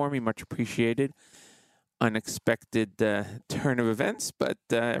week for me. Much appreciated. Unexpected turn of events, but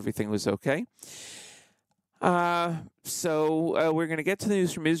everything was okay. So we're going to get to the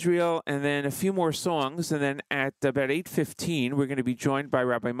news from Israel and then a few more songs. And then at about 8:15, we're going to be joined by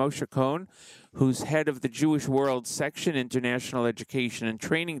Rabbi Moshe Cohn, who's head of the Jewish World Section, International Education and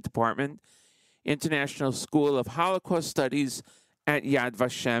Training Department, International School of Holocaust Studies at Yad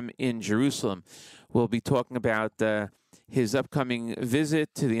Vashem in Jerusalem. We'll be talking about his upcoming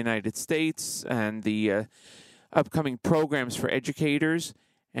visit to the United States and the upcoming programs for educators.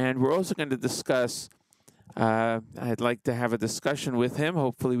 And we're also going to discuss, I'd like to have a discussion with him,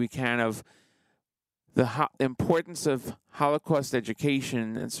 hopefully we can, of the importance of Holocaust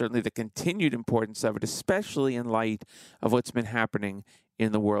education and certainly the continued importance of it, especially in light of what's been happening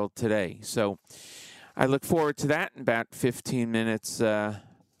in the world today. So I look forward to that in about 15 minutes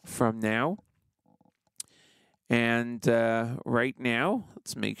from now. And right now,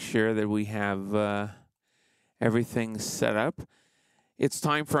 let's make sure that we have everything set up. It's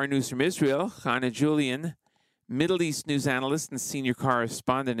time for our news from Israel. Chana Julian, Middle East news analyst and senior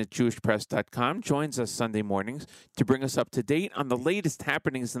correspondent at JewishPress.com, joins us Sunday mornings to bring us up to date on the latest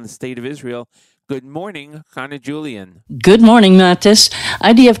happenings in the state of Israel. Good morning, Chana Julian. Good morning, Matis.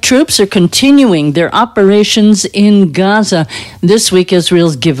 IDF troops are continuing their operations in Gaza. This week,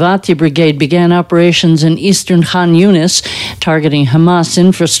 Israel's Givati Brigade began operations in eastern Khan Yunis, targeting Hamas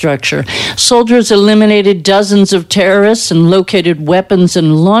infrastructure. Soldiers eliminated dozens of terrorists and located weapons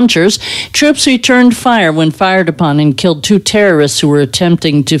and launchers. Troops returned fire when fired upon and killed 2 terrorists who were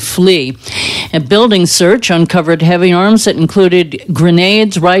attempting to flee. A building search uncovered heavy arms that included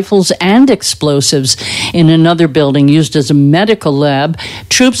grenades, rifles, and explosives. In another building used as a medical lab,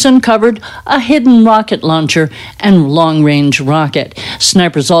 troops uncovered a hidden rocket launcher and long-range rocket.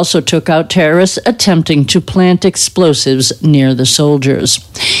 Snipers also took out terrorists attempting to plant explosives near the soldiers.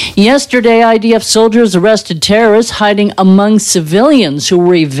 Yesterday, IDF soldiers arrested terrorists hiding among civilians who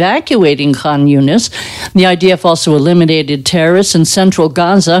were evacuating Khan Yunis. The IDF also eliminated terrorists in central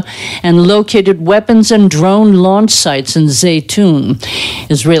Gaza and located weapons and drone launch sites in Zaytun.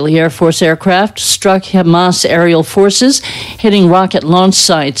 Israeli Air Force aircraft struck Hamas aerial forces, hitting rocket launch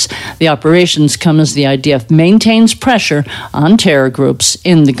sites. The operations come as the IDF maintains pressure on terror groups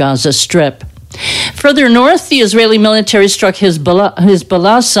in the Gaza Strip. Further north, the Israeli military struck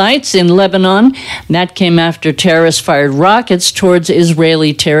Hezbollah sites in Lebanon. That came after terrorists fired rockets towards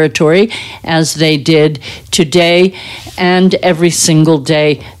Israeli territory, as they did today and every single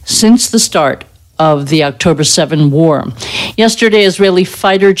day since the start of the October 7 war. Yesterday, Israeli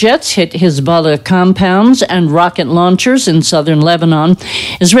fighter jets hit Hezbollah compounds and rocket launchers in southern Lebanon.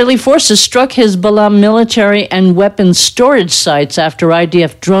 Israeli forces struck Hezbollah military and weapons storage sites after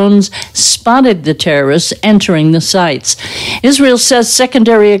IDF drones spotted the terrorists entering the sites. Israel says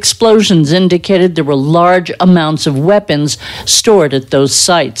secondary explosions indicated there were large amounts of weapons stored at those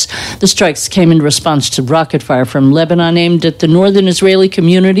sites. The strikes came in response to rocket fire from Lebanon aimed at the northern Israeli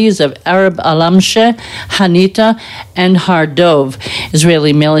communities of Arab Alam Moshe, Hanita, and Har Dov.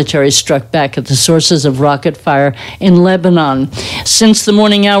 Israeli military struck back at the sources of rocket fire in Lebanon. Since the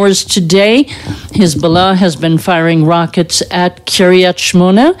morning hours today, Hezbollah has been firing rockets at Kiryat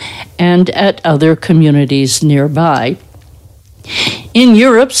Shmona and at other communities nearby. In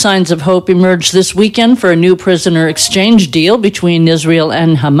Europe, signs of hope emerged this weekend for a new prisoner exchange deal between Israel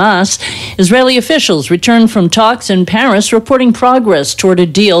and Hamas. Israeli officials returned from talks in Paris reporting progress toward a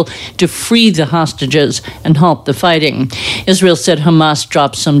deal to free the hostages and halt the fighting. Israel said Hamas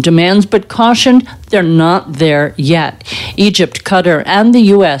dropped some demands, but cautioned they're not there yet. Egypt, Qatar, and the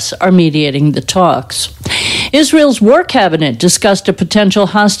U.S. are mediating the talks. Israel's War Cabinet discussed a potential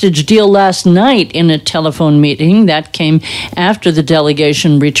hostage deal last night in a telephone meeting that came after the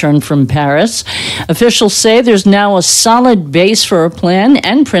delegation returned from Paris. Officials say there's now a solid base for a plan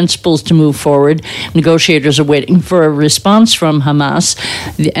and principles to move forward. Negotiators are waiting for a response from Hamas.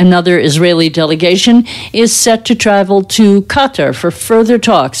 Another Israeli delegation is set to travel to Qatar for further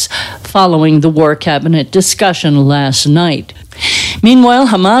talks following the War Cabinet discussion last night. Meanwhile,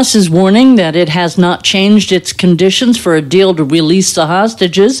 Hamas is warning that it has not changed its conditions for a deal to release the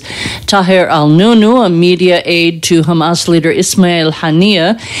hostages. Taher al-Nunu, a media aide to Hamas leader Ismail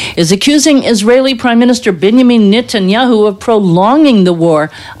Haniyeh, is accusing Israeli Prime Minister Benjamin Netanyahu of prolonging the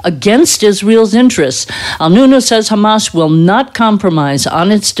war against Israel's interests. Al-Nunu says Hamas will not compromise on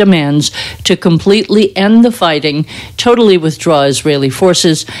its demands to completely end the fighting, totally withdraw Israeli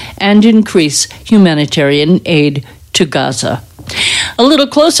forces, and increase humanitarian aid to Gaza. A little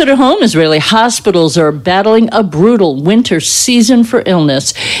closer to home, Israeli hospitals are battling a brutal winter season for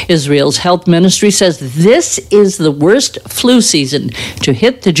illness. Israel's health ministry says this is the worst flu season to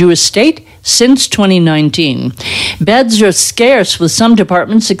hit the Jewish state since 2019. Beds are scarce, with some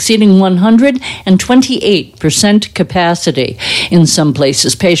departments exceeding 128% capacity. In some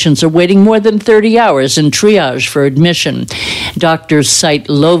places, patients are waiting more than 30 hours in triage for admission. Doctors cite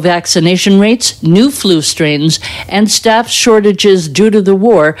low vaccination rates, new flu strains, and staff shortages due to the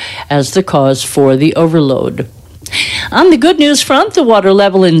war as the cause for the overload. On the good news front, the water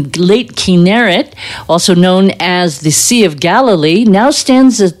level in Lake Kinneret, also known as the Sea of Galilee, now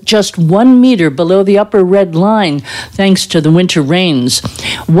stands at just 1 meter below the upper red line, thanks to the winter rains.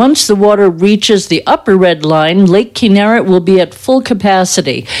 Once the water reaches the upper red line, Lake Kinneret will be at full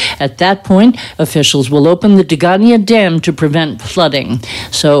capacity. At that point, officials will open the Degania Dam to prevent flooding.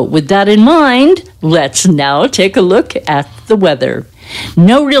 So with that in mind, let's now take a look at the weather.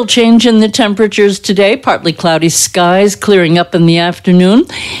 No real change in the temperatures today. Partly cloudy skies, clearing up in the afternoon.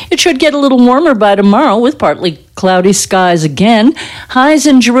 It should get a little warmer by tomorrow with partly cloudy skies again. Highs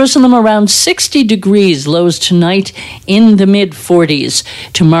in Jerusalem around 60 degrees. Lows tonight in the mid-40s.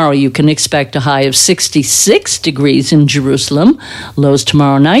 Tomorrow you can expect a high of 66 degrees in Jerusalem. Lows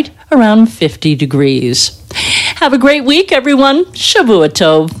tomorrow night around 50 degrees. Have a great week, everyone. Shavua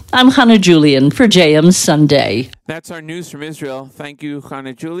Tov. I'm Hannah Julian for JM Sunday. That's our news from Israel. Thank you,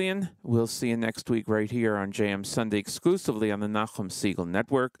 Hannah Julian. We'll see you next week right here on JM Sunday, exclusively on the Nachum Segal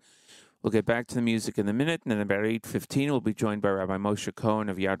Network. We'll get back to the music in a minute, and then about 8:15, we'll be joined by Rabbi Moshe Cohn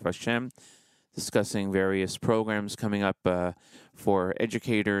of Yad Vashem, discussing various programs coming up for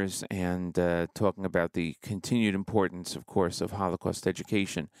educators and talking about the continued importance, of course, of Holocaust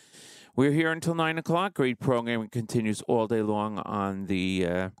education. We're here until 9 o'clock. Great programming continues all day long on the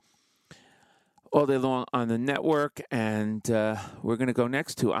network, and we're going to go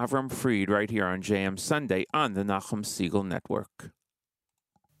next to Avram Fried right here on JM Sunday on the Nachum Segal Network.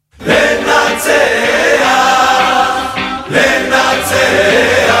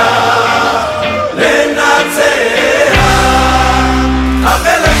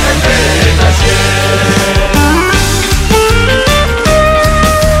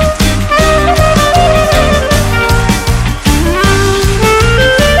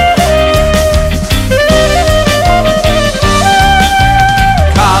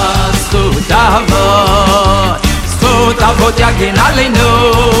 Avot yagin aleinu,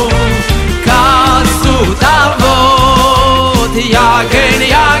 kasut avot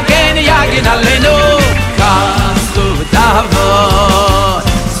yagin aleinu, kasut avot,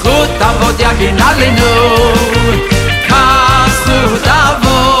 zchut avot yagin aleinu, kasut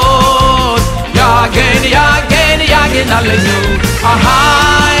avot yagin aleinu.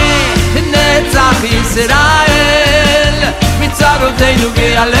 Ahai netzach Yisrael, mitzaroteinu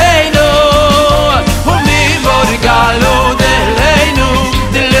ge'aleinu. Galu deleinu,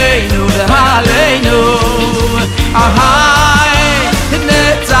 dehaleinu. Ahai,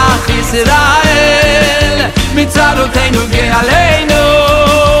 netzach Yisrael, mitzaroteinu ge'aleinu.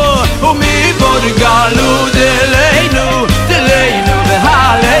 Umivod galu deleinu,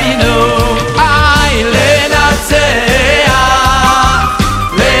 dehaleinu.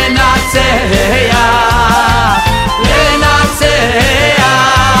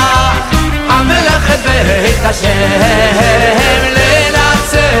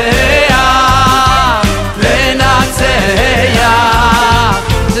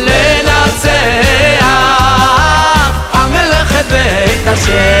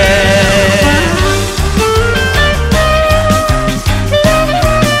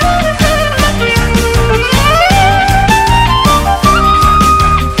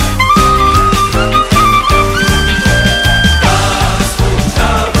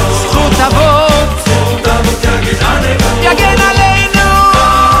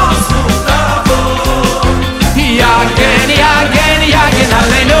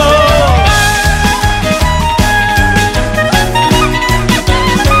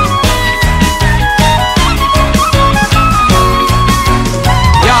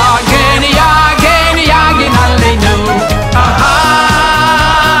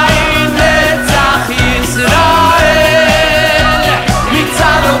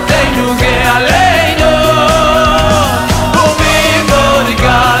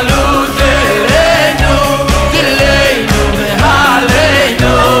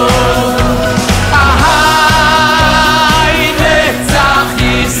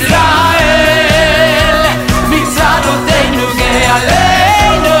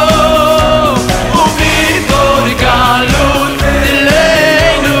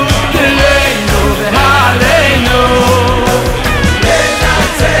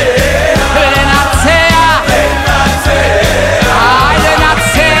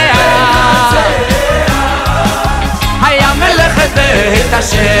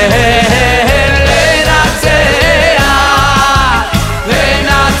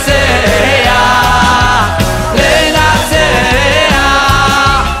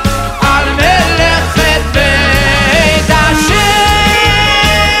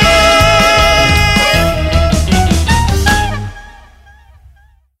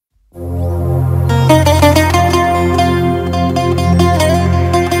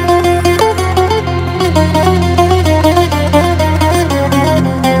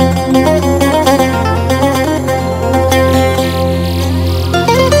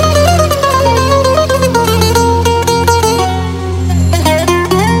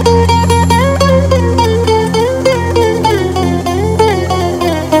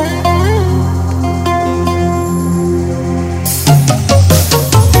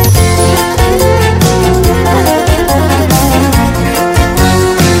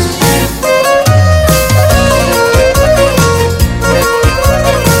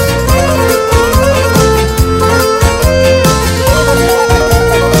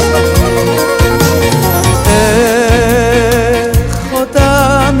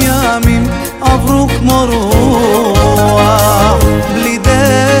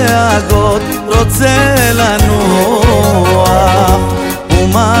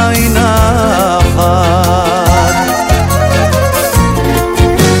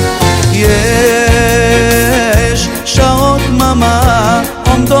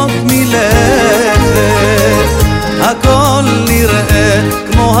 רחוק מלכת, הכל נראה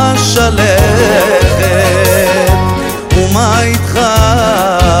כמו השלכת, ומה איתך?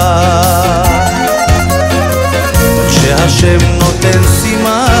 כשהשם נותן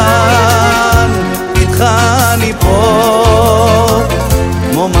סימן, איתך אני פה,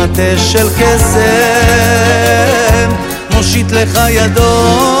 כמו מטה של קסם, מושיט לך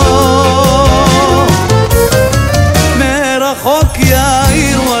ידו. מרחוק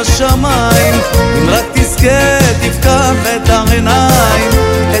יאירו השמיים, אם רק תזכה תפקח את העיניים,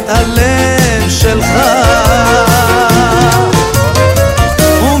 את הלב שלך.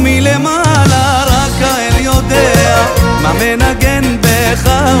 ומלמעלה רק האל יודע מה מנגן בך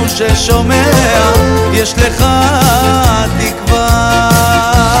וששומע, יש לך תקווה.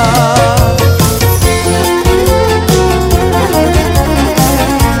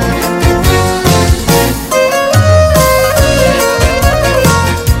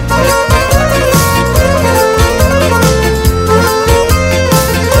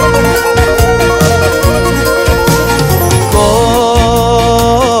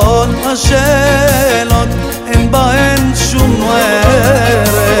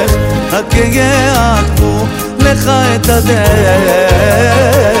 רק יעקבו לך את הדרך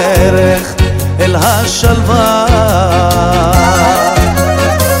אל השלווה.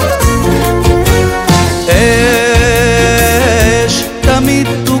 אש תמיד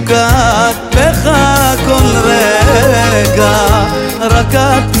תוקעת בך כל רגע, רק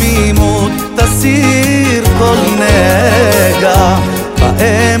התמימות תסיר כל נגע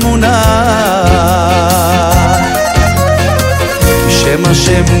באמונה. שם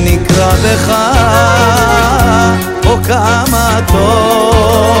השם נקרא בך, או כמה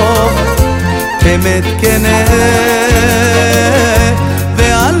טוב, אמת כנה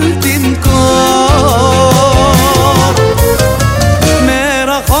ואל תמכור.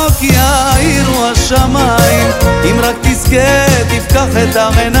 מרחוק יאירו השמיים, אם רק תזכה תפקח את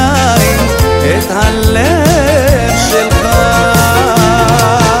העיניים, את הלב שלך.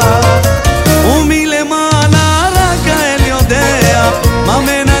 ומלמעלה רק האל יודע מה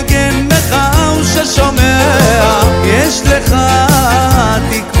מנגן בך וששומע, יש לך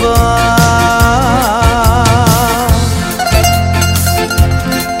תקווה.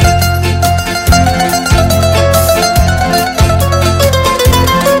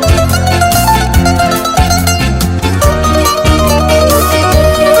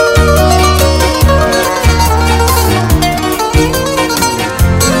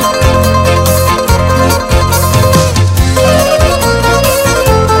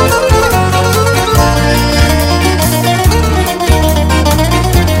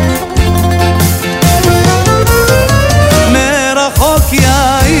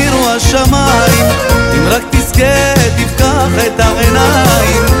 אם רק תזכה תפקח את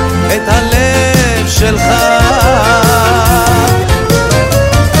העיניים, את הלב שלך.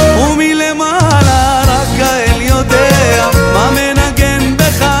 ומלמעלה רק האל יודע מה מנגן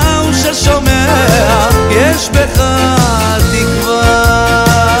בך וששומע, יש בך תקווה.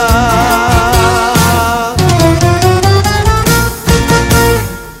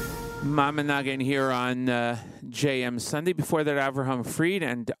 Mama Nagan here on JM Sunday. Before that, Avraham Fried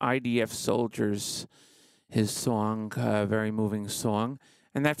and IDF Soldiers, his song, very moving song.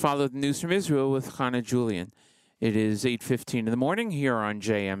 And that followed the news from Israel with Hannah Julian. It is 8:15 in the morning here on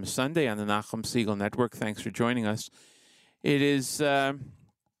JM Sunday on the Nachum Segal Network. Thanks for joining us. It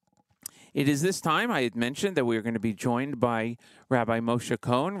is this time, I had mentioned that we are going to be joined by Rabbi Moshe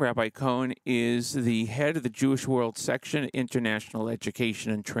Cohn. Rabbi Cohn is the head of the Jewish World Section, International Education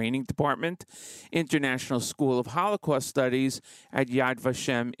and Training Department, International School of Holocaust Studies at Yad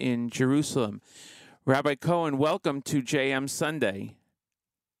Vashem in Jerusalem. Rabbi Cohn, welcome to JM Sunday.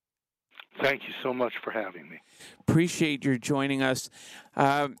 Thank you so much for having me. Appreciate your joining us.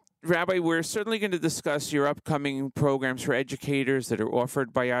 Rabbi, we're certainly going to discuss your upcoming programs for educators that are offered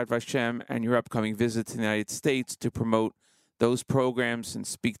by Yad Vashem and your upcoming visit to the United States to promote those programs and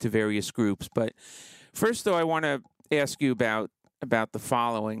speak to various groups. But first, though, I want to ask you about the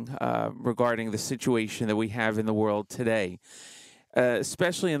following regarding the situation that we have in the world today,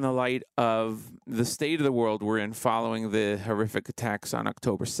 especially in the light of the state of the world we're in following the horrific attacks on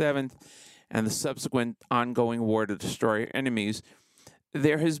October 7th and the subsequent ongoing war to destroy our enemies.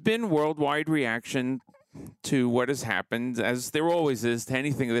 There has been worldwide reaction to what has happened, as there always is, to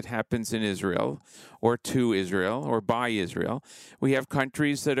anything that happens in Israel or to Israel or by Israel. We have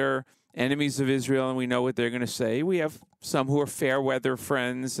countries that are enemies of Israel, and we know what they're going to say. We have some who are fair weather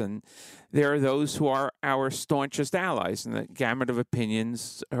friends, and there are those who are our staunchest allies, and the gamut of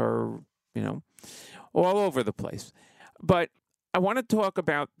opinions are, all over the place. But I want to talk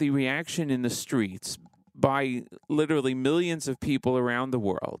about the reaction in the streets by literally millions of people around the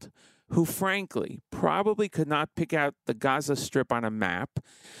world who, frankly, probably could not pick out the Gaza Strip on a map,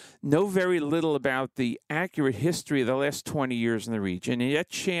 know very little about the accurate history of the last 20 years in the region, and yet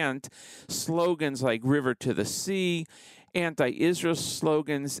chant slogans like River to the Sea, anti-Israel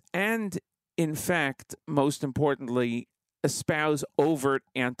slogans, and, in fact, most importantly, espouse overt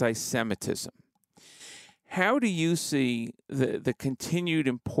anti-Semitism. How do you see the continued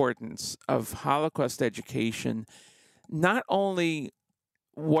importance of Holocaust education, not only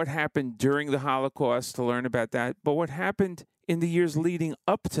what happened during the Holocaust to learn about that, but what happened in the years leading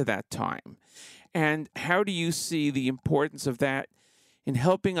up to that time? And how do you see the importance of that in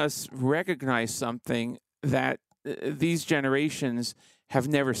helping us recognize something that these generations have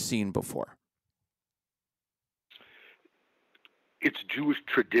never seen before? It's Jewish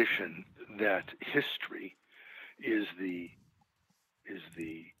tradition that history is the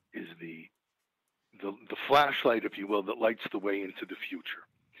flashlight, if you will, that lights the way into the future.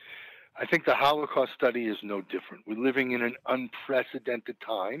 I think the Holocaust study is no different. We're living in an unprecedented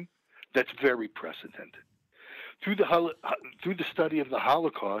time that's very precedented. Through the study of the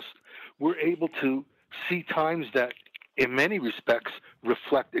Holocaust, we're able to see times that, in many respects,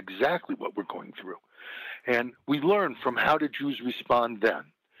 reflect exactly what we're going through. And we learn from how did Jews respond then.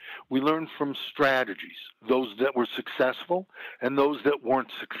 We learn from strategies, those that were successful and those that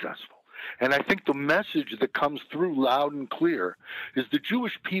weren't successful. And I think the message that comes through loud and clear is the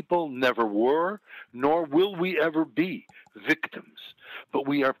Jewish people never were, nor will we ever be, victims. But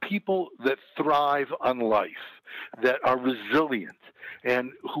we are people that thrive on life, that are resilient,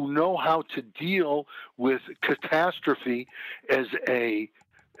 and who know how to deal with catastrophe as a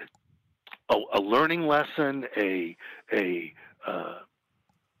learning lesson,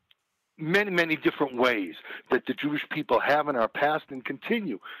 many different ways that the Jewish people have in our past and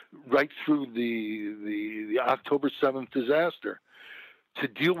continue right through the October 7th disaster to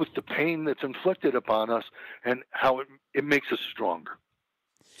deal with the pain that's inflicted upon us and how it makes us stronger.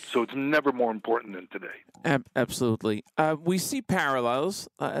 So it's never more important than today. Absolutely. We see parallels,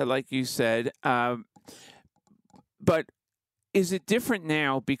 like you said, but is it different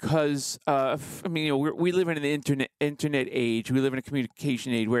now because we live in an internet age. We live in a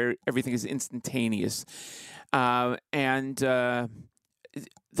communication age where everything is instantaneous, and the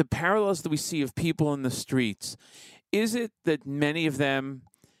parallels that we see of people in the streets. Is it that many of them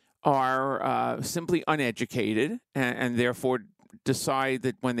are simply uneducated and therefore decide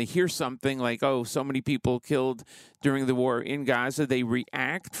that when they hear something like, oh, so many people killed during the war in Gaza, they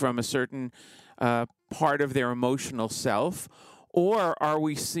react from a certain part of their emotional self? Or are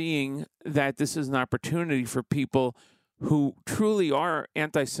we seeing that this is an opportunity for people who truly are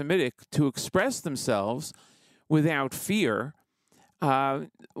anti-Semitic to express themselves without fear,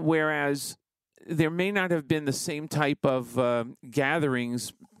 whereas there may not have been the same type of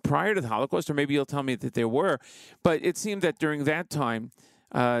gatherings prior to the Holocaust, or maybe you'll tell me that there were, but it seemed that during that time,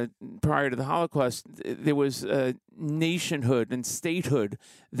 prior to the Holocaust, there was nationhood and statehood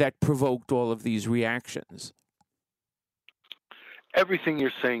that provoked all of these reactions. Everything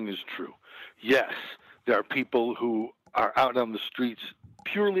you're saying is true. Yes, there are people who are out on the streets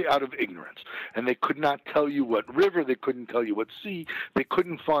purely out of ignorance, and they could not tell you what river, they couldn't tell you what sea, they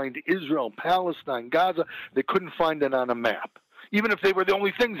couldn't find Israel, Palestine, Gaza, they couldn't find it on a map. Even if they were the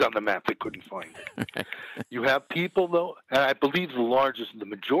only things on the map, they couldn't find it. You have people, though, and I believe the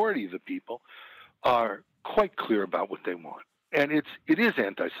majority of the people are quite clear about what they want, and it is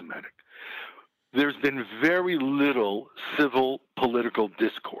anti-Semitic. There's been very little civil political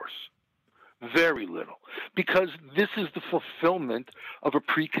discourse. Very little. Because this is the fulfillment of a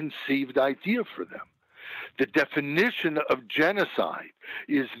preconceived idea for them. The definition of genocide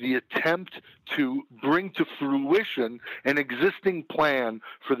is the attempt to bring to fruition an existing plan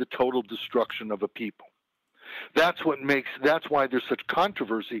for the total destruction of a people. That's why there's such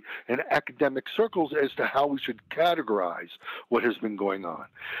controversy in academic circles as to how we should categorize what has been going on.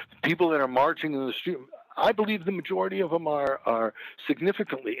 The people that are marching in the street, I believe the majority of them are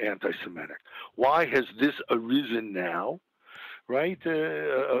significantly anti-Semitic. Why has this arisen now? Right?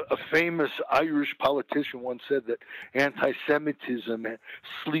 A famous Irish politician once said that anti-Semitism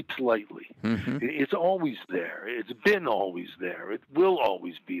sleeps lightly. Mm-hmm. It's always there. It's been always there. It will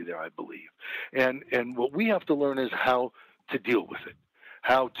always be there, I believe. And what we have to learn is how to deal with it.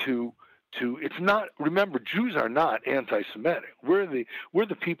 How to it's not, remember, Jews are not anti-Semitic. We're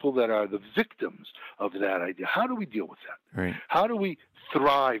the people that are the victims of that idea. How do we deal with that? Right. How do we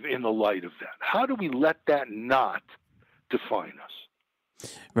thrive in the light of that? How do we let that not define us?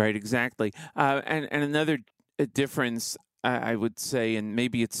 Right, exactly. And another difference I would say, and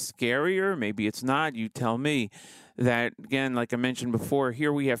maybe it's scarier, maybe it's not, you tell me, that, again, like I mentioned before,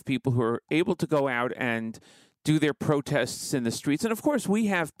 here we have people who are able to go out and do their protests in the streets. And, of course, we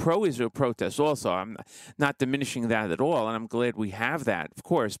have pro-Israel protests also. I'm not diminishing that at all, and I'm glad we have that, of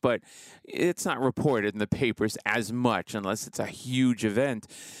course, but it's not reported in the papers as much unless it's a huge event.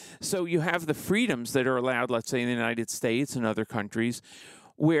 So you have the freedoms that are allowed, let's say, in the United States and other countries,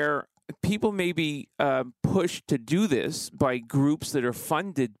 where people may be pushed to do this by groups that are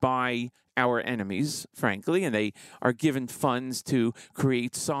funded by our enemies, frankly, and they are given funds to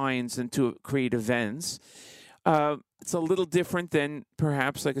create signs and to create events. It's a little different than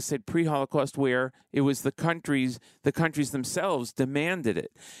perhaps, like I said, pre-Holocaust, where it was the countries themselves demanded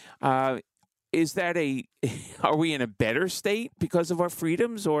it. Is that are we in a better state because of our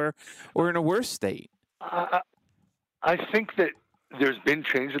freedoms, or in a worse state? I think that there's been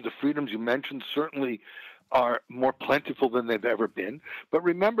change in the freedoms you mentioned, certainly are more plentiful than they've ever been. But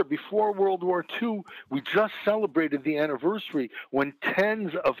remember, before World War II, we just celebrated the anniversary when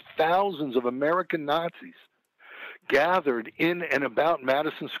tens of thousands of American Nazis gathered in and about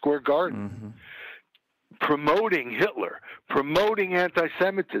Madison Square Garden, promoting Hitler, promoting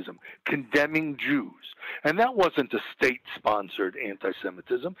anti-Semitism, condemning Jews. And that wasn't a state-sponsored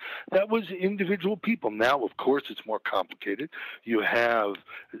anti-Semitism. That was individual people. Now, of course, it's more complicated. You have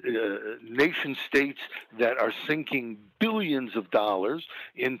nation-states that are sinking billions of dollars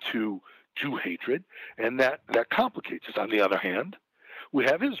into Jew hatred, and that complicates it. On the other hand, we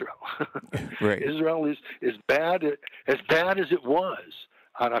have Israel. Right. Israel is as bad as it was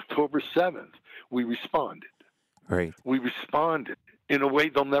on October 7th. We responded. Right. We responded in a way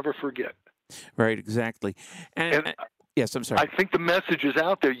they'll never forget. Right, exactly. And yes, I'm sorry. I think the message is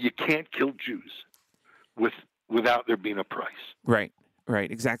out there: you can't kill Jews without there being a price.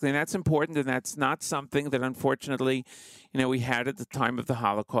 Right, exactly. And that's important, and that's not something that, unfortunately, we had at the time of the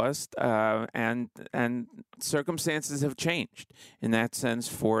Holocaust, and circumstances have changed in that sense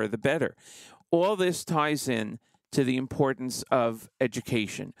for the better. All this ties in to the importance of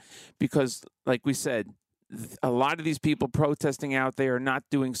education, because, like we said, a lot of these people protesting out there are not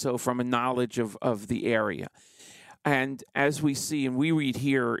doing so from a knowledge of the area. And as we see, and we read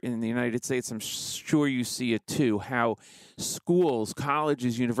here in the United States, I'm sure you see it too, how schools,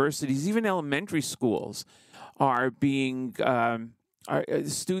 colleges, universities, even elementary schools are being,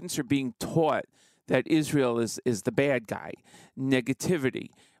 students are being taught that Israel is the bad guy, negativity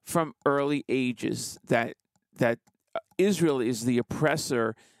from early ages, that Israel is the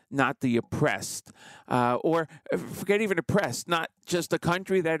oppressor, not the oppressed, or forget even oppressed, not just a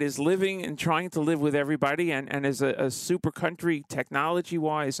country that is living and trying to live with everybody and is a super country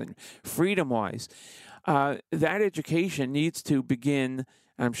technology-wise and freedom-wise. That education needs to begin,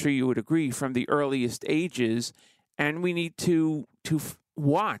 I'm sure you would agree, from the earliest ages, and we need to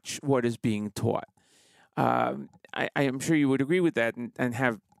watch what is being taught. I am sure you would agree with that and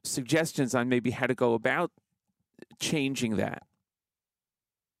have suggestions on maybe how to go about changing that.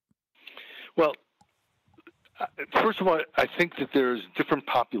 Well, first of all, I think that there's different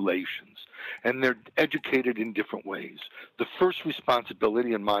populations, and they're educated in different ways. The first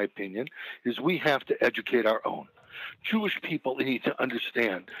responsibility, in my opinion, is we have to educate our own. Jewish people need to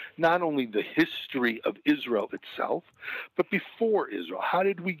understand not only the history of Israel itself, but before Israel. How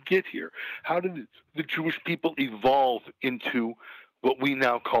did we get here? How did the Jewish people evolve into what we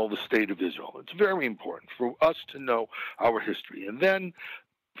now call the State of Israel? It's very important for us to know our history. And then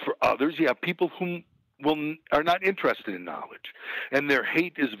for others, you have people who are not interested in knowledge, and their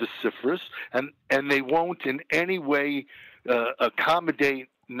hate is vociferous, and they won't in any way accommodate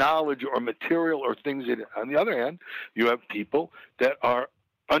knowledge or material or things. On the other hand, you have people that are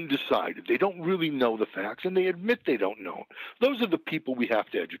undecided. They don't really know the facts, and they admit they don't know. Those are the people we have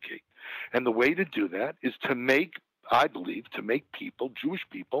to educate. And the way to do that is to make, I believe, to make people, Jewish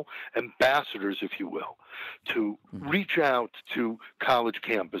people, ambassadors, if you will, to reach out to college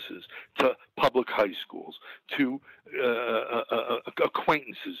campuses, to public high schools, to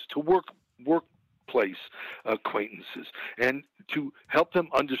acquaintances, to workplace acquaintances, and to help them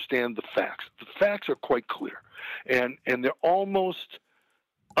understand the facts. The facts are quite clear, and they're almost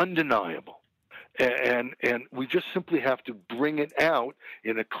undeniable. And we just simply have to bring it out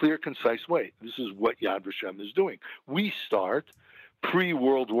in a clear, concise way. This is what Yad Vashem is doing. We start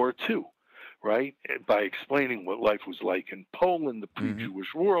pre-World War II, right, by explaining what life was like in Poland, the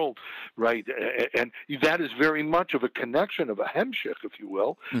pre-Jewish world, right? And that is very much of a connection, of a hemshich, if you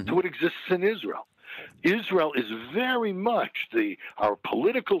will, to what exists in Israel. Israel is very much our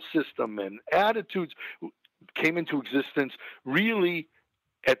political system and attitudes came into existence really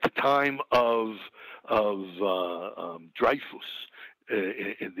at the time of Dreyfus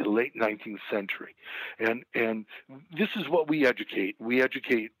in the late 19th century. And this is what we educate. We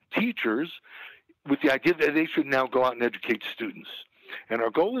educate teachers with the idea that they should now go out and educate students. And our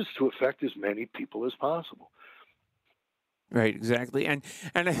goal is to affect as many people as possible. Right, exactly. And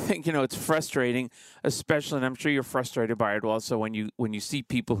I think, it's frustrating, especially, and I'm sure you're frustrated by it also, when you see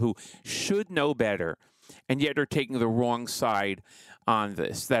people who should know better and yet are taking the wrong side on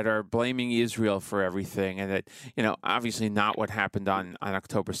this, that are blaming Israel for everything, and that, obviously not what happened on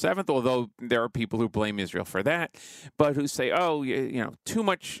October 7th, although there are people who blame Israel for that, but who say, too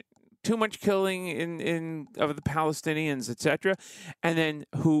much killing of the Palestinians, etc., and then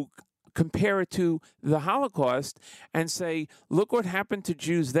who compare it to the Holocaust and say, look what happened to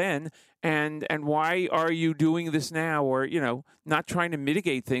Jews then, and why are you doing this now? Or, not trying to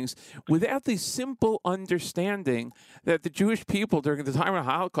mitigate things without the simple understanding that the Jewish people during the time of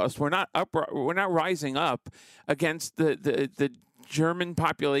the Holocaust were not rising up against the German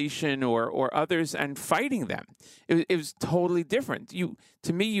population or others and fighting them. It was totally different.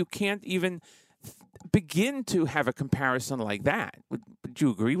 To me, you can't even begin to have a comparison like that. Would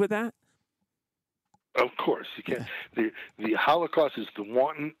you agree with that? Of course, you can't. The Holocaust is the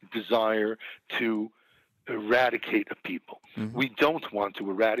wanton desire to eradicate a people. Mm-hmm. We don't want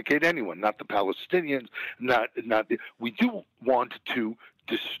to eradicate anyone, not the Palestinians, we do want to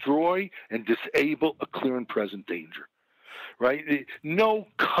destroy and disable a clear and present danger. Right? No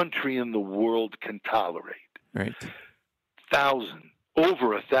country in the world can tolerate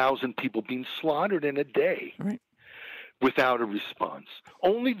over 1,000 people being slaughtered in a day. Right. Without a response.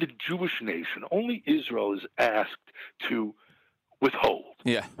 Only the Jewish nation, only Israel is asked to withhold.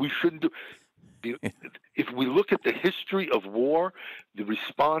 Yeah. We shouldn't do. If we look at the history of war, the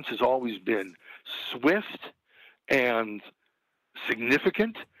response has always been swift and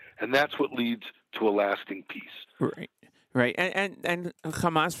significant, and that's what leads to a lasting peace. Right. Right, and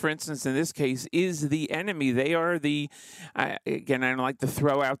Hamas, for instance, in this case, is the enemy. They are again, I don't like to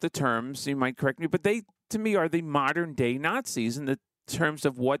throw out the terms, you might correct me, but they, to me, are the modern-day Nazis in the terms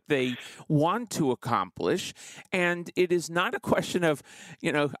of what they want to accomplish. And it is not a question of,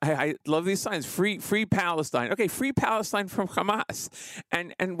 I love these signs, free Palestine. Okay, free Palestine from Hamas.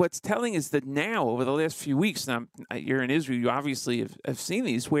 And what's telling is that now, over the last few weeks, now you're in Israel, you obviously have seen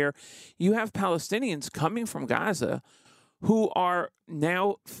these, where you have Palestinians coming from Gaza who are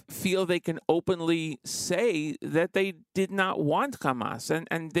now feel they can openly say that they did not want Hamas,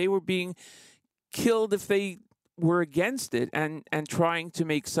 and they were being killed if they were against it and trying to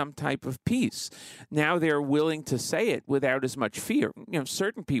make some type of peace. Now they're willing to say it without as much fear.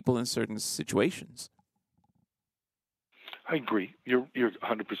 Certain people in certain situations. I agree. You're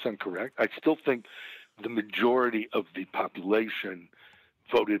 100% correct. I still think the majority of the population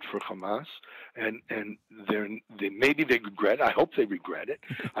voted for Hamas, and maybe they regret. I hope they regret it.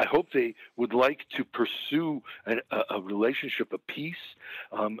 I hope they would like to pursue a relationship of peace.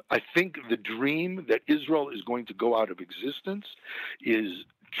 I think the dream that Israel is going to go out of existence is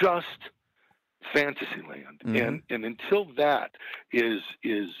just fantasy land, and until that is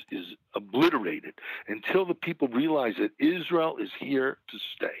obliterated, until the people realize that Israel is here to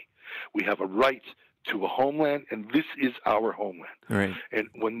stay, we have a right to a homeland, and this is our homeland. Right. And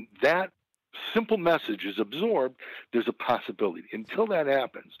when that simple message is absorbed, there's a possibility. Until that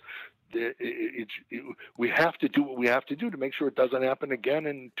happens, we have to do what we have to do to make sure it doesn't happen again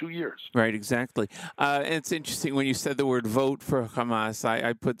in 2 years. Right, exactly. And it's interesting when you said the word vote for Hamas,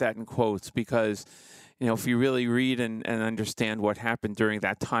 I put that in quotes because, if you really read and understand what happened during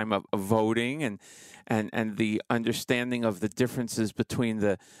that time of voting and the understanding of the differences between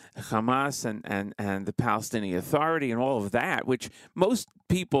the Hamas and the Palestinian Authority and all of that, which most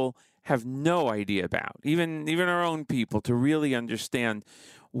people have no idea about, even our own people, to really understand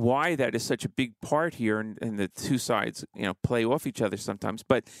why that is such a big part here, and the two sides, play off each other sometimes.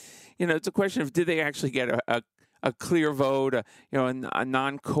 But, it's a question of, did they actually get a clear vote, a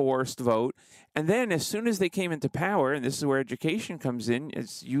non-coerced vote? And then as soon as they came into power, and this is where education comes in,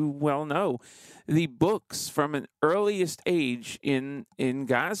 as you well know, the books from an earliest age in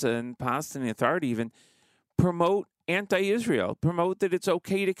Gaza and Palestinian Authority even promote anti-Israel, promote that it's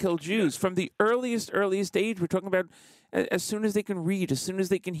okay to kill Jews from the earliest age. We're talking about as soon as they can read, as soon as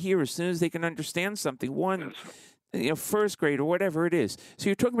they can hear, as soon as they can understand something, first grade or whatever it is. So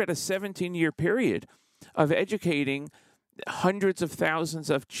you're talking about a 17-year period of educating hundreds of thousands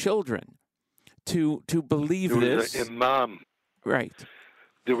of children to believe this. There was an imam. Right.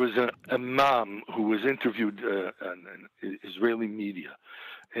 There was an imam who was interviewed on Israeli media,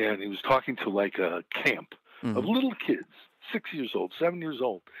 and he was talking to like a camp of little kids, 6 years old, 7 years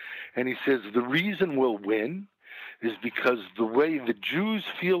old. And he says, the reason we'll win is because the way the Jews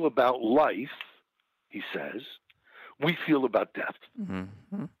feel about life, he says, we feel about death.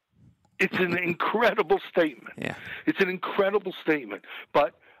 Mm-hmm. It's an incredible statement. Yeah. It's an incredible statement.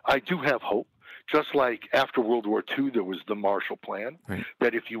 But I do have hope. Just like after World War II, there was the Marshall Plan, right,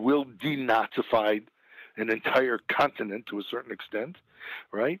 that if you will, denazified an entire continent to a certain extent,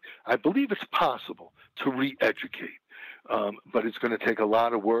 right? I believe it's possible to re-educate. But it's going to take a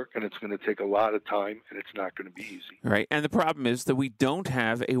lot of work, and it's going to take a lot of time, and it's not going to be easy. Right. And the problem is that we don't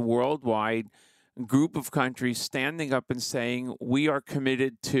have a worldwide group of countries standing up and saying we are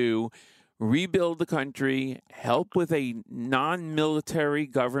committed to rebuild the country, help with a non-military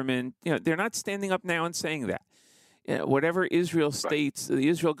government. You know, they're not standing up now and saying that. You know, whatever Israel states, the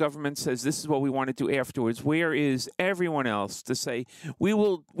Israel government says this is what we want to do afterwards. Where is everyone else to say we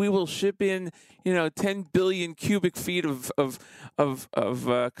will ship in 10 billion cubic feet of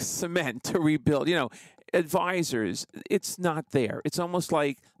cement to rebuild? Advisors. It's not there. It's almost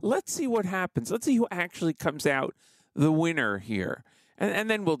like let's see what happens. Let's see who actually comes out the winner here. And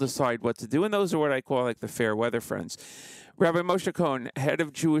then we'll decide what to do. And those are what I call like the fair weather friends. Rabbi Moshe Cohn, head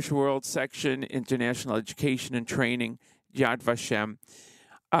of Jewish World Section, International Education and Training, Yad Vashem.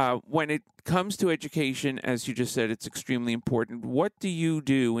 When it comes to education, as you just said, it's extremely important. What do you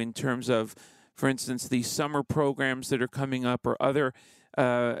do in terms of, for instance, the summer programs that are coming up or other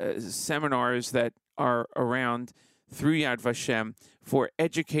seminars that are around through Yad Vashem for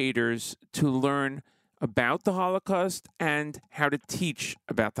educators to learn about the Holocaust and how to teach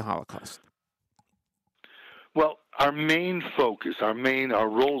about the Holocaust? Well, our main focus, our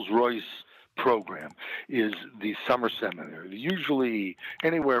Rolls-Royce program is the summer seminar, usually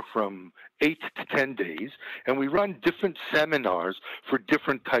anywhere from 8 to 10 days, and we run different seminars for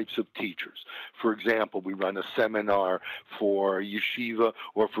different types of teachers. For example, we run a seminar for yeshiva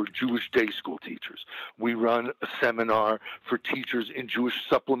or for Jewish day school teachers. We run a seminar for teachers in Jewish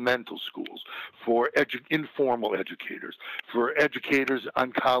supplemental schools, for informal educators, for educators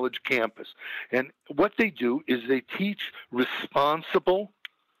on college campus. And what they do is they teach responsible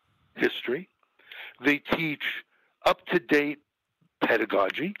history. They teach up-to-date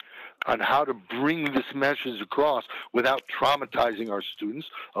pedagogy on how to bring this message across without traumatizing our students,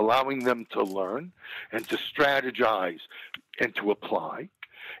 allowing them to learn and to strategize and to apply.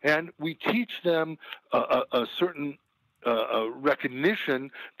 And we teach them a certain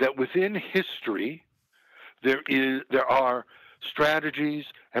recognition that within history there are strategies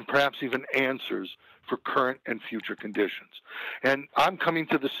and perhaps even answers for current and future conditions. And I'm coming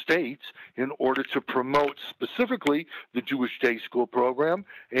to the States in order to promote specifically the Jewish Day School program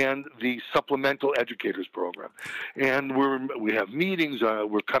and the Supplemental Educators program. And we have meetings.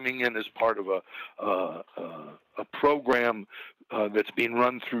 We're coming in as part of a program that's being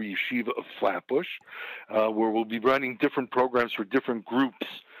run through Yeshiva of Flatbush, where we'll be running different programs for different groups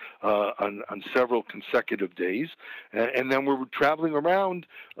on several consecutive days. And then we're traveling around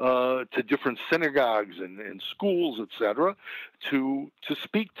to different synagogues and schools, etc., to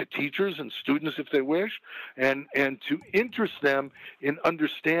speak to teachers and students if they wish, and to interest them in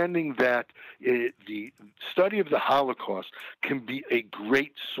understanding that the study of the Holocaust can be a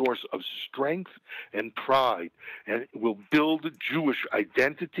great source of strength and pride, and will build Jewish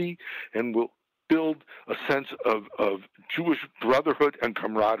identity and will build a sense of Jewish brotherhood and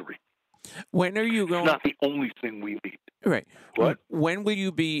camaraderie. When are you going? It's not the only thing we need. Right. What? When will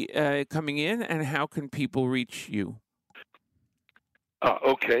you be coming in, and how can people reach you?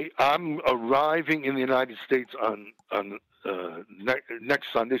 Okay. I'm arriving in the United States on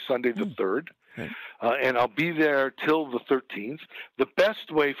next Sunday the 3rd. Right. And I'll be there till the 13th. The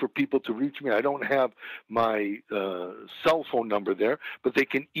best way for people to reach me, I don't have my cell phone number there, but they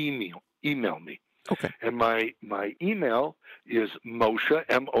can email me. Okay. And my email is Moshe,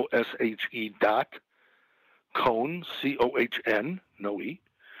 Moshe Cohn, Cohn, no E,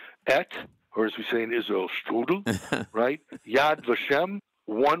 at, or as we say in Israel, strudel, right? Yad Vashem,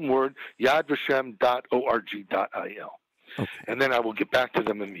 one word, yadvashem.org.il. Okay. And then I will get back to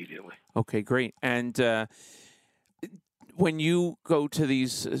them immediately. Okay, great. And when you go to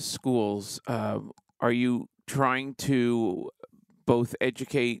these schools, are you trying to both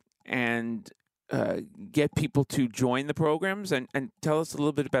educate and get people to join the programs? And tell us a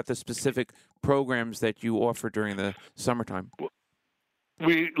little bit about the specific programs that you offer during the summertime.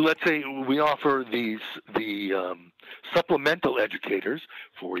 Let's say we offer the supplemental educators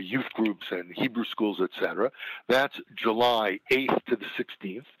for youth groups and Hebrew schools, etc. That's July 8th to the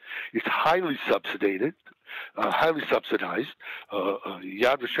 16th. It's highly subsidized. highly subsidized.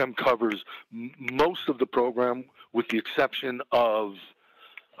 Yad Vashem covers most of the program with the exception of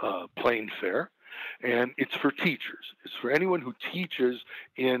plane fare. And it's for teachers. It's for anyone who teaches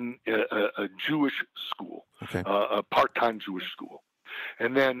in a Jewish school, a part-time Jewish school.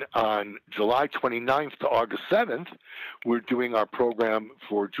 And then on July 29th to August 7th, we're doing our program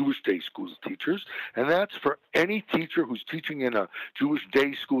for Jewish day school teachers, and that's for any teacher who's teaching in a Jewish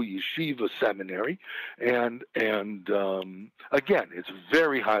day school, yeshiva, seminary. And again, it's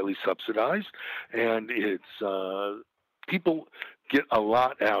very highly subsidized, and it's people get a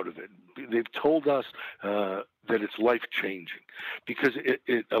lot out of it. They've told us that it's life-changing because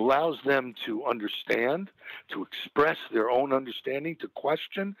it allows them to understand, to express their own understanding, to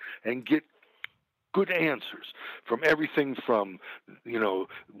question, and get good answers from everything from,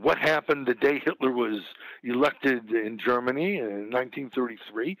 what happened the day Hitler was elected in Germany in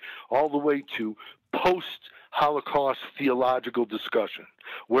 1933, all the way to post-Holocaust theological discussion.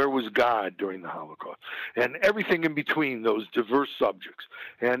 Where was God during the Holocaust? And everything in between those diverse subjects.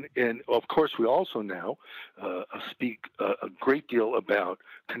 And of course, we also now speak a great deal about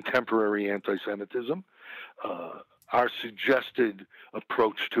contemporary anti-Semitism, our suggested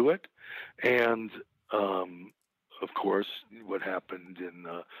approach to it, and of course, what happened in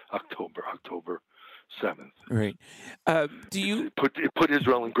October 7th. Right. Do you it put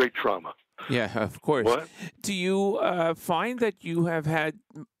Israel in great trauma? Yeah, of course. What? Do you find that you have had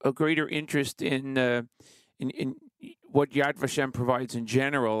a greater interest in what Yad Vashem provides in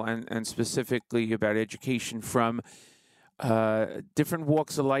general, and specifically about education from different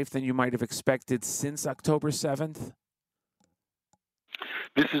walks of life than you might have expected since October 7th?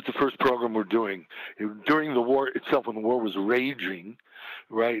 This is the first program we're doing. During the war itself, when the war was raging,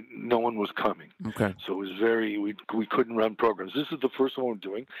 right, no one was coming. Okay. So it was we couldn't run programs. This is the first one we're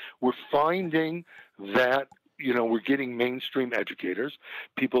doing. We're finding that, we're getting mainstream educators,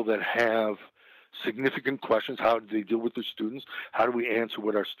 people that have significant questions. How do they deal with their students? How do we answer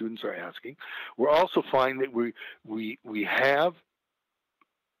what our students are asking? We're also finding that we have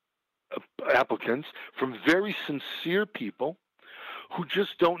applicants from very sincere people who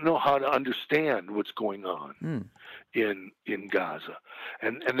just don't know how to understand what's going on in Gaza,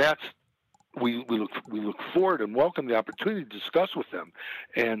 and that's we look forward and welcome the opportunity to discuss with them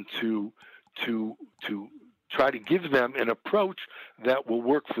and to try to give them an approach that will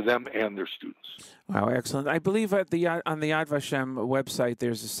work for them and their students. Wow, excellent! I believe on the Yad Vashem website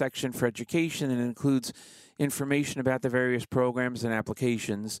there's a section for education and it includes information about the various programs and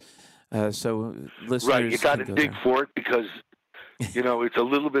applications. So listeners, right, you got to dig there for it because. It's a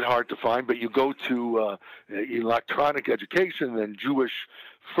little bit hard to find, but you go to electronic education, then Jewish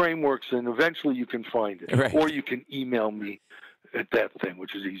frameworks, and eventually you can find it. Right. Or you can email me at that thing,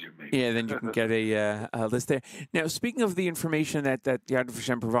 which is easier maybe. Yeah, then you can get a list there. Now, speaking of the information that Yad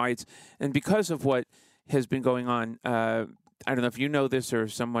Vashem provides, and because of what has been going on, I don't know if you know this or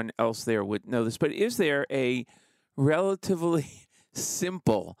someone else there would know this, but is there a relatively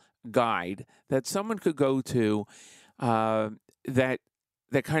simple guide that someone could go to that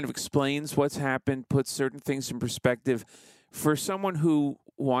kind of explains what's happened, puts certain things in perspective for someone who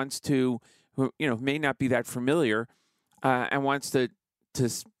wants to, may not be that familiar and wants to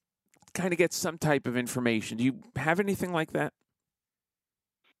kind of get some type of information? Do you have anything like that?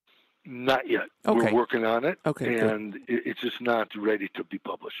 Not yet. Okay. We're working on it, okay, and it's just not ready to be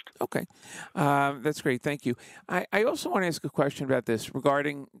published. Okay. That's great. Thank you. I also want to ask a question about this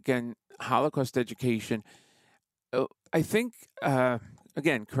regarding, again, Holocaust education. I think,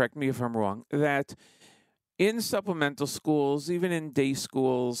 again, correct me if I'm wrong, that in supplemental schools, even in day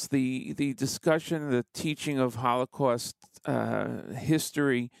schools, the discussion, the teaching of Holocaust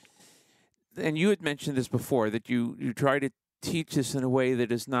history, and you had mentioned this before, that you try to teach this in a way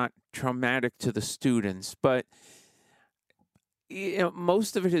that is not traumatic to the students, but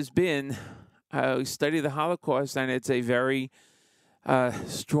most of it has been, we study the Holocaust, and it's a very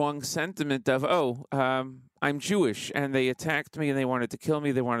strong sentiment of, I'm Jewish, and they attacked me, and they wanted to kill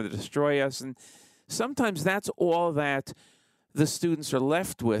me, they wanted to destroy us, and sometimes that's all that the students are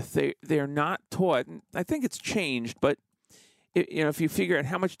left with. They're not taught, and I think it's changed, but if you figure out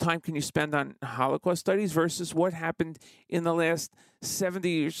how much time can you spend on Holocaust studies versus what happened in the last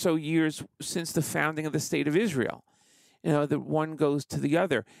 70 or so years since the founding of the State of Israel, that one goes to the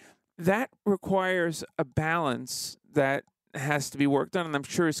other. That requires a balance that has to be worked on, and I'm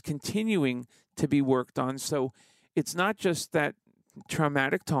sure is continuing to be worked on. So it's not just that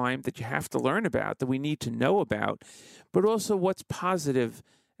traumatic time that you have to learn about, that we need to know about, but also what's positive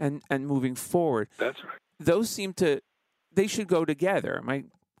and moving forward. That's right. Those they should go together. Am I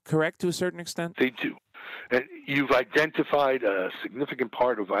correct to a certain extent? They do. And you've identified a significant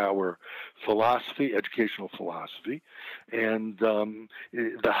part of our philosophy, educational philosophy. And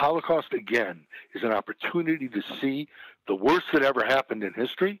the Holocaust, again, is an opportunity to see the worst that ever happened in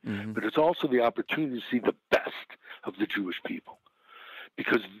history, but it's also the opportunity to see the best of the Jewish people.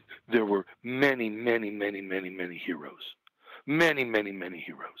 Because there were many, many, many, many, many heroes. Many, many, many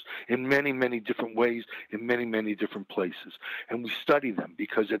heroes in many, many different ways, in many, many different places. And we study them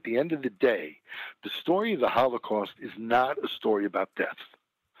because at the end of the day, the story of the Holocaust is not a story about death.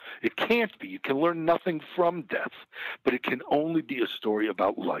 It can't be. You can learn nothing from death, but it can only be a story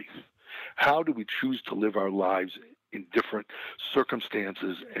about life. How do we choose to live our lives in different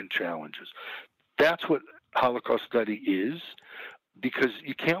circumstances and challenges? That's what Holocaust study is, because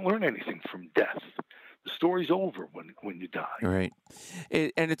you can't learn anything from death. The story's over when you die. Right.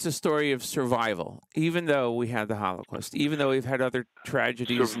 And it's a story of survival, even though we had the Holocaust, even though we've had other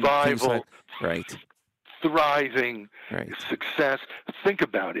tragedies. Survival, right. Thriving, success. Think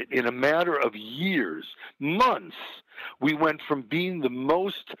about it. In a matter of years, months, we went from being the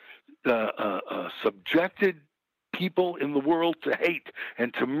most subjected people in the world to hate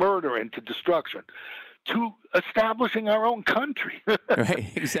and to murder and to destruction, to establishing our own country.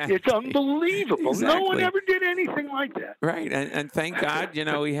 Right, exactly. It's unbelievable. Exactly. No one ever did anything like that. Right, and thank God,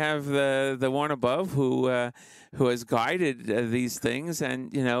 we have the one above who has guided these things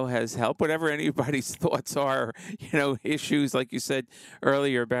and, has helped whatever anybody's thoughts are, issues, like you said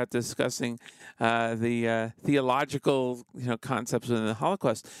earlier about discussing the theological, concepts within the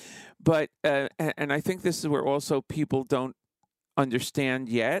Holocaust. But, and I think this is where also people don't understand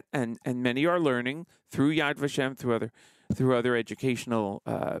yet, and many are learning through Yad Vashem, through other educational,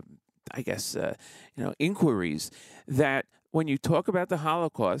 inquiries, that when you talk about the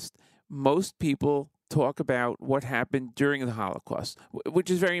Holocaust, most people talk about what happened during the Holocaust, which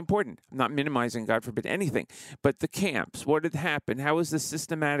is very important. I'm not minimizing, God forbid, anything, but the camps, what had happened, how was the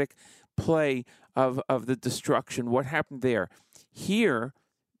systematic play of the destruction, what happened there. Here,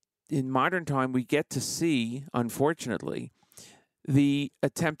 in modern time, we get to see, unfortunately, the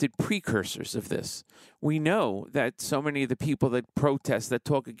attempted precursors of this. We know that so many of the people that protest, that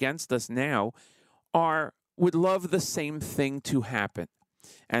talk against us now, would love the same thing to happen.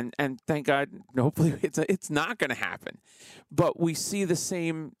 And thank God, hopefully it's not going to happen. But we see the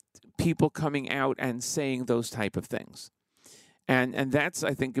same people coming out and saying those type of things. And that's,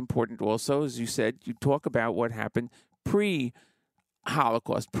 I think, important also. As you said, you talk about what happened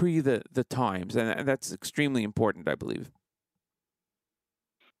pre-Holocaust, the times. And that's extremely important, I believe.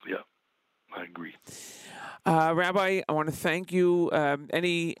 Yeah, I agree. Rabbi, I want to thank you.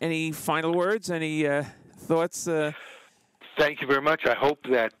 Any final words? Any thoughts? Thank you very much. I hope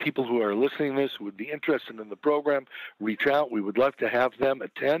that people who are listening to this would be interested in the program, reach out. We would love to have them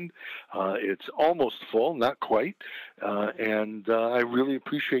attend. It's almost full, not quite. And I really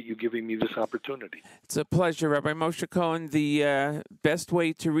appreciate you giving me this opportunity. It's a pleasure, Rabbi Moshe Cohn. The best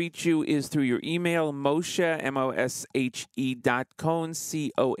way to reach you is through your email, Moshe, Moshe.Cohn,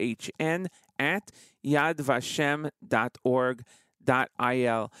 COHN, at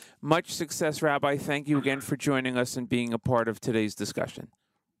yadvashem.org.il. Much success, Rabbi. Thank you again for joining us and being a part of today's discussion.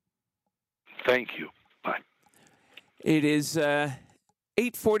 Thank you. Bye. It is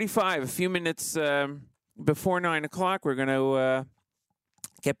 8:45, a few minutes before 9 o'clock. We're going to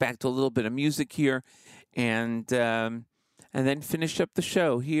get back to a little bit of music here and then finish up the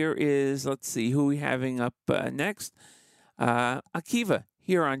show. Here is, let's see, who are we having up next? Akiva,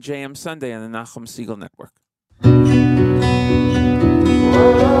 here on JM Sunday on the Nachum Segal Network.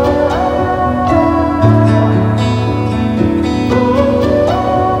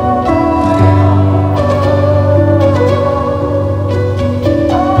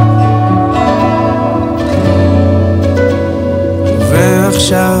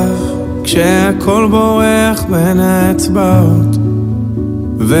 ועכשיו כשהכל בורח בין האצבעות,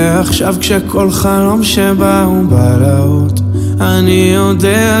 ועכשיו כשכל חלום שבא הוא בלהות, אני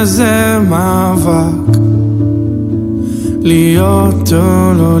יודע זה מאבק להיות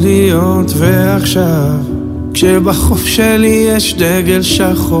או לא להיות. ועכשיו כשבחוף שלי יש דגל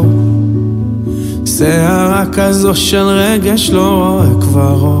שחור, שערה כזו של רגש לא רואה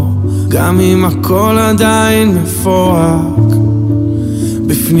כבר אור, גם אם הכל עדיין מפורק,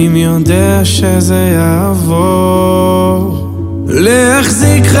 בפנים יודע שזה יעבור.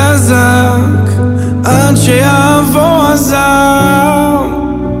 להחזיק חזק עד שיעבור הזעם,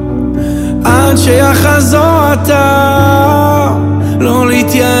 עד שיחזור אתה, לא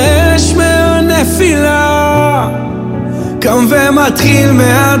להתייאש מהנפילה, קם ומתחיל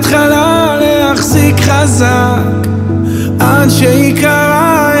מההתחלה. להחזיק חזק עד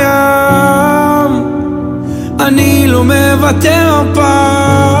שיקרא הים, מוותר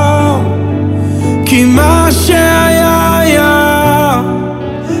הפעם, כי מה שהיה היה,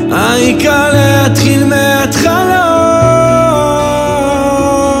 העיקר להתחיל מההתחלה.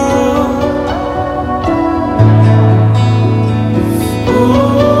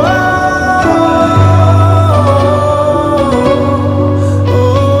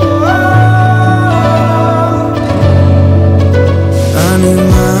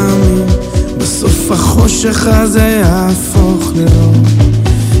 החושך הזה יהפוך לאור,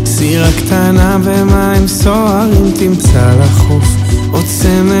 סירה קטנה ומים סוערים תמצא לחוף,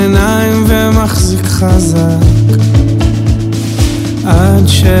 עוצם עיניים ומחזיק חזק עד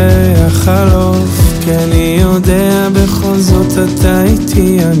שיחלוף, כי אני יודע בכל זאת אתה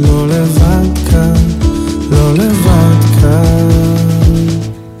איתי, אני לא לבד כאן, לא לבד כאן.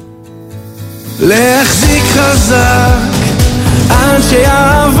 להחזיק חזק עד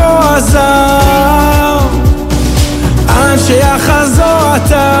שיעבור הזר, עד שיחזור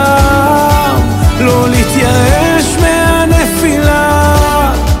הטעם, לא להתייאש מהנפילה,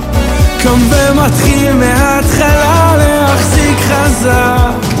 קם ומתחיל מההתחלה. להחזיק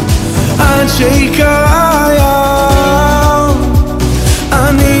חזק עד שיקרא הים,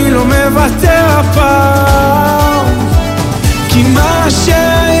 אני לא מוותר הפעם, כי מה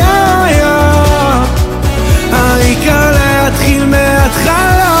שהיה היה, העיקר להתחיל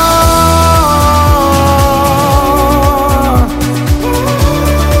מההתחלה.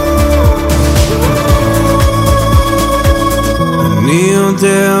 אני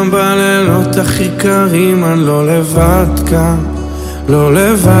יודע בלילות הכי קרים אני לא לבד כאן, לא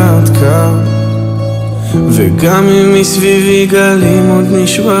לבד כאן, וגם אם מסביבי גלים עוד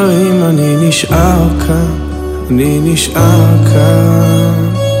נשברים, אני נשאר כאן, אני נשאר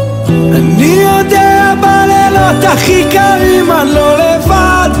כאן. אני יודע בלילות הכי קרים אני לא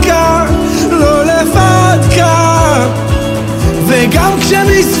לבד כאן, לא לבד כאן, וגם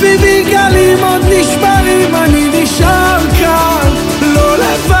כשמסביבי גלים עוד נשברים, אני נשאר כאן, לא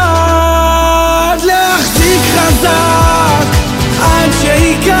לבד. להחזיק חזק עד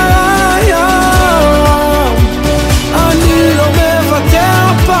שיקרא הים, אני לא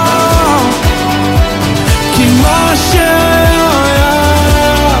מוותר פעם, כי מה שהיה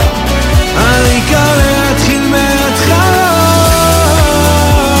העיקר להתחיל מההתחלה.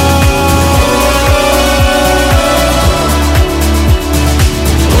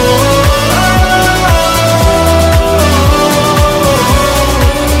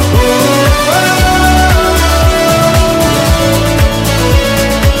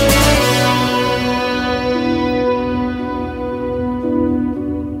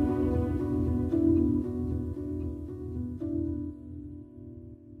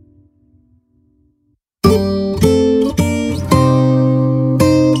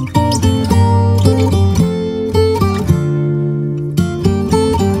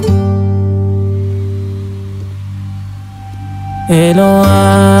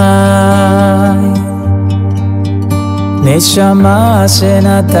 אלוהי, נשמה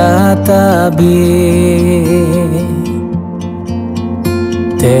שנתת בי,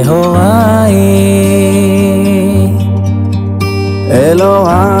 טהוראי,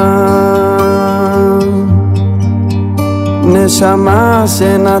 אלוהי, נשמה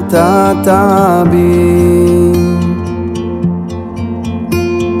שנתת בי,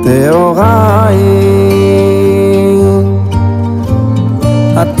 טהוראי,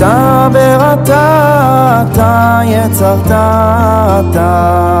 אתה בראתה, אתה יצרת,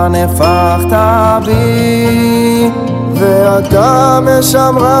 אתה נפחת בי, ואתה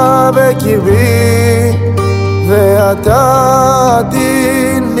משמרה בקרבי, ואתה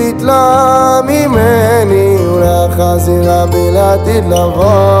עתיד לתלה ממני, ולחזירה בי לעתיד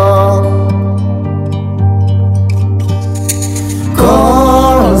לבוא.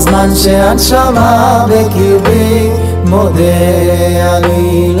 כל זמן שהנשמה בקרבי, מודה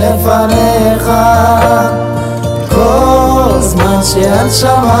אני לפניך, כל זמן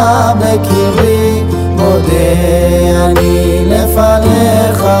שהנשמה בקרבי, מודה אני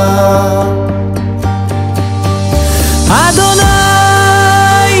לפניך. אדוני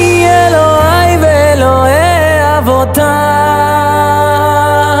אלוהי ואלוהי אבותיי,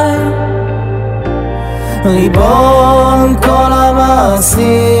 ריבון כל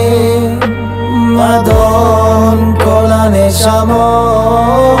המעשים, אדון כל הנשמות,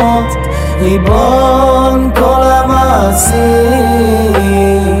 ריבון כל המעשים,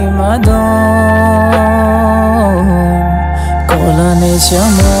 אדון כל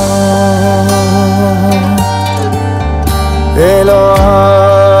הנשמות. אלוהי,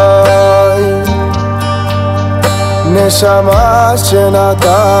 נשמה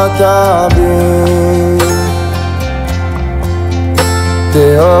שנתת בי,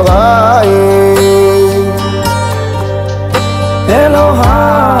 טהוריי אלוהי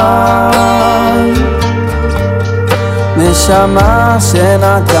נשמה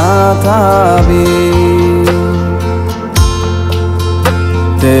שנתת בי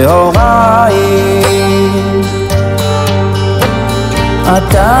טהוריי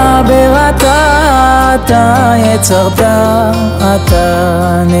אתה בראתה, אתה יצרת,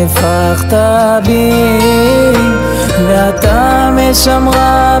 אתה נפחת בי ואתה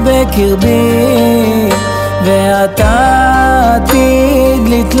משמרה בקרבי ואתה עתיד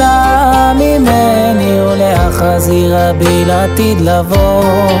לתלה ממני ולהחזירה בי לעתיד לבוא.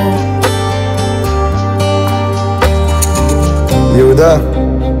 יהודה,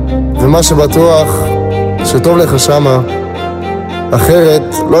 ומה שבטוח שטוב לך שמה,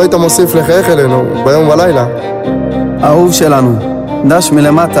 אחרת לא היית מוסיף לחייך אלינו ביום ובלילה. אהוב שלנו, דש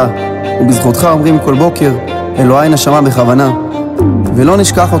מלמטה, ובזכותך אומרים כל בוקר אלוהי נשמה בכוונה, ולא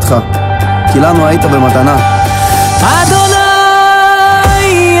נשכח אותך כי לנו היית במתנה. אדוני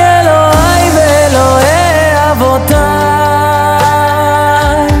אלוהי ואלוהי אבותיי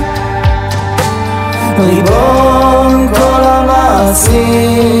ריבון כל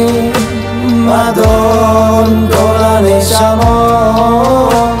המעשים אדון כל הנשמות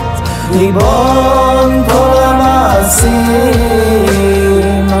ריבון כל המעשים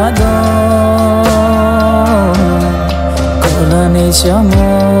אדון כל הנשמות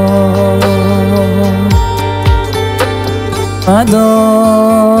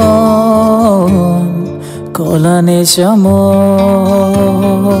אדון כל הנשמות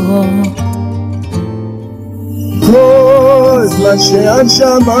כל זמן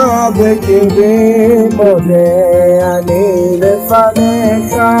שהנשמה בקרבי מודה אני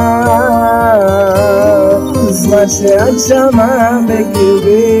לפניך זמן שהנשמה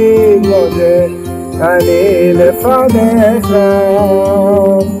בקרבי מודה אני לפניך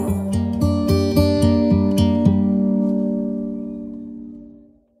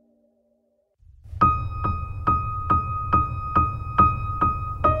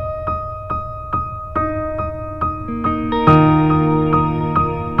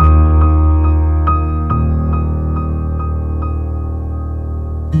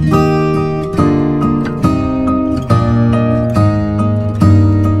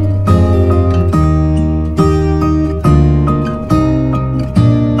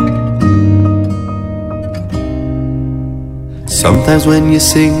Sometimes when you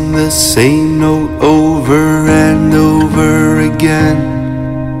sing the same note over and over again,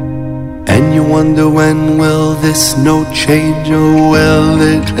 and you wonder when will this note change or will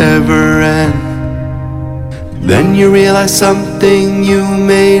it ever end, then you realize something you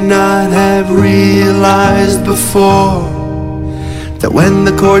may not have realized before, that when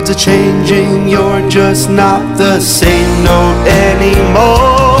the chords are changing you're just not the same note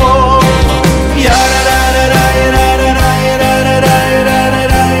anymore.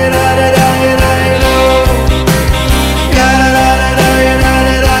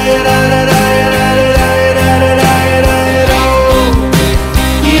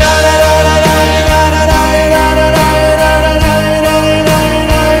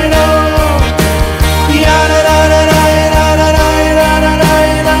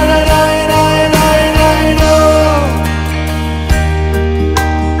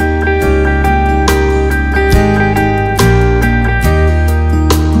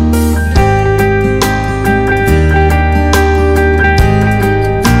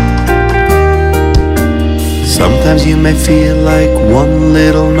 Sometimes you may feel like one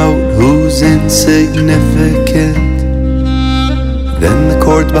little note who's insignificant. Then the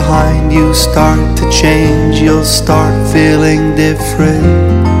chords behind you start to change, you'll start feeling different.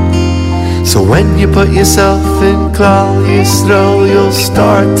 So when you put yourself in Klal Yisrael, you'll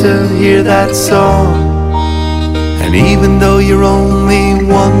start to hear that song. And even though you're only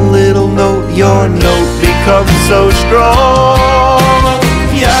one little note, your note becomes so strong.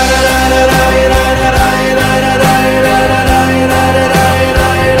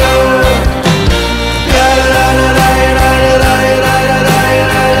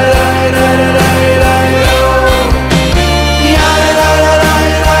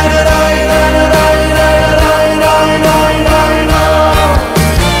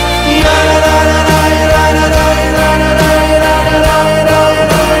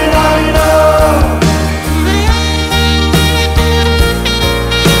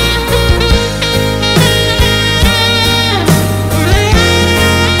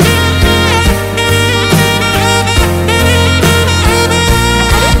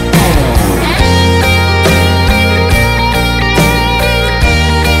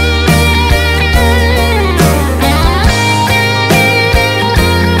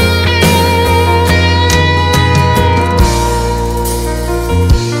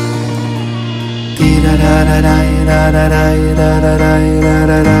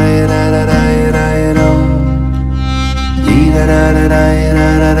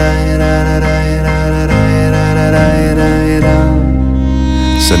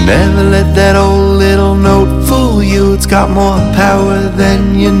 So never let that old little note fool you. It's got more power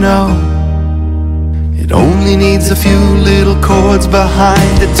than you know. It only needs a few little chords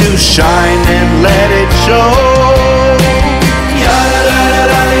behind it to shine and let it show.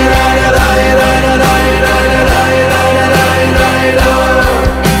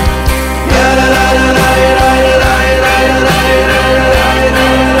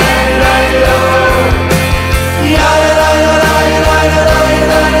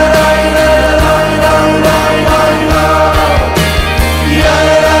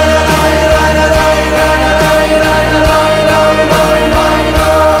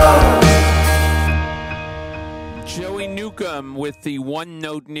 With the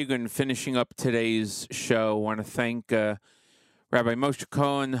one-note nigun finishing up today's show, I want to thank Rabbi Moshe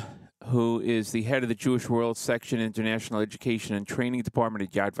Cohn, who is the head of the Jewish World Section International Education and Training Department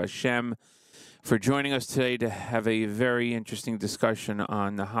at Yad Vashem, for joining us today to have a very interesting discussion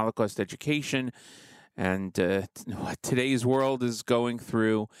on the Holocaust education and what today's world is going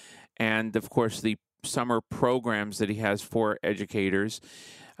through, and, of course, the summer programs that he has for educators.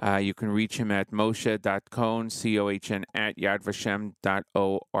 You can reach him at moshe.cohn, C-O-H-N, at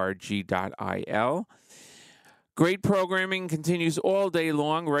yadvashem.org.il. Great programming continues all day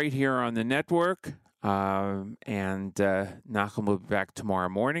long right here on the network. And Nachum will be back tomorrow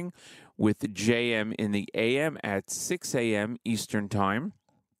morning with JM in the AM at 6 a.m. Eastern Time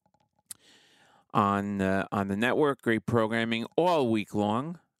on the network. Great programming all week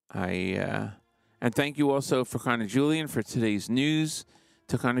long. And thank you also for Cohn and Julian for today's news.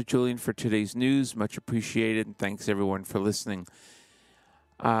 To Cohn and Julian for today's news. Much appreciated, and thanks everyone for listening.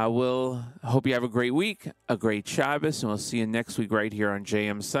 We'll hope you have a great week, a great Shabbos, and we'll see you next week right here on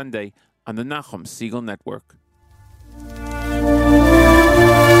JM Sunday on the Nachum Segal Network.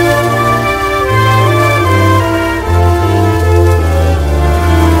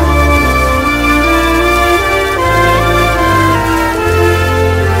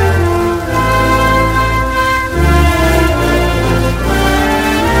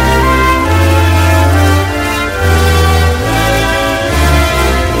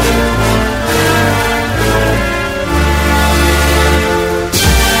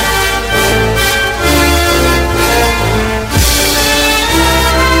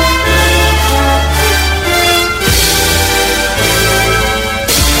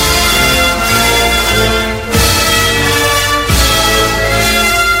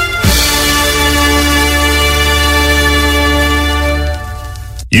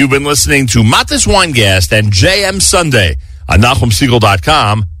 You've been listening to Matis Weingast and JM Sunday on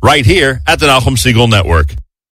NachumSegal.com, right here at the Nachum Segal Network.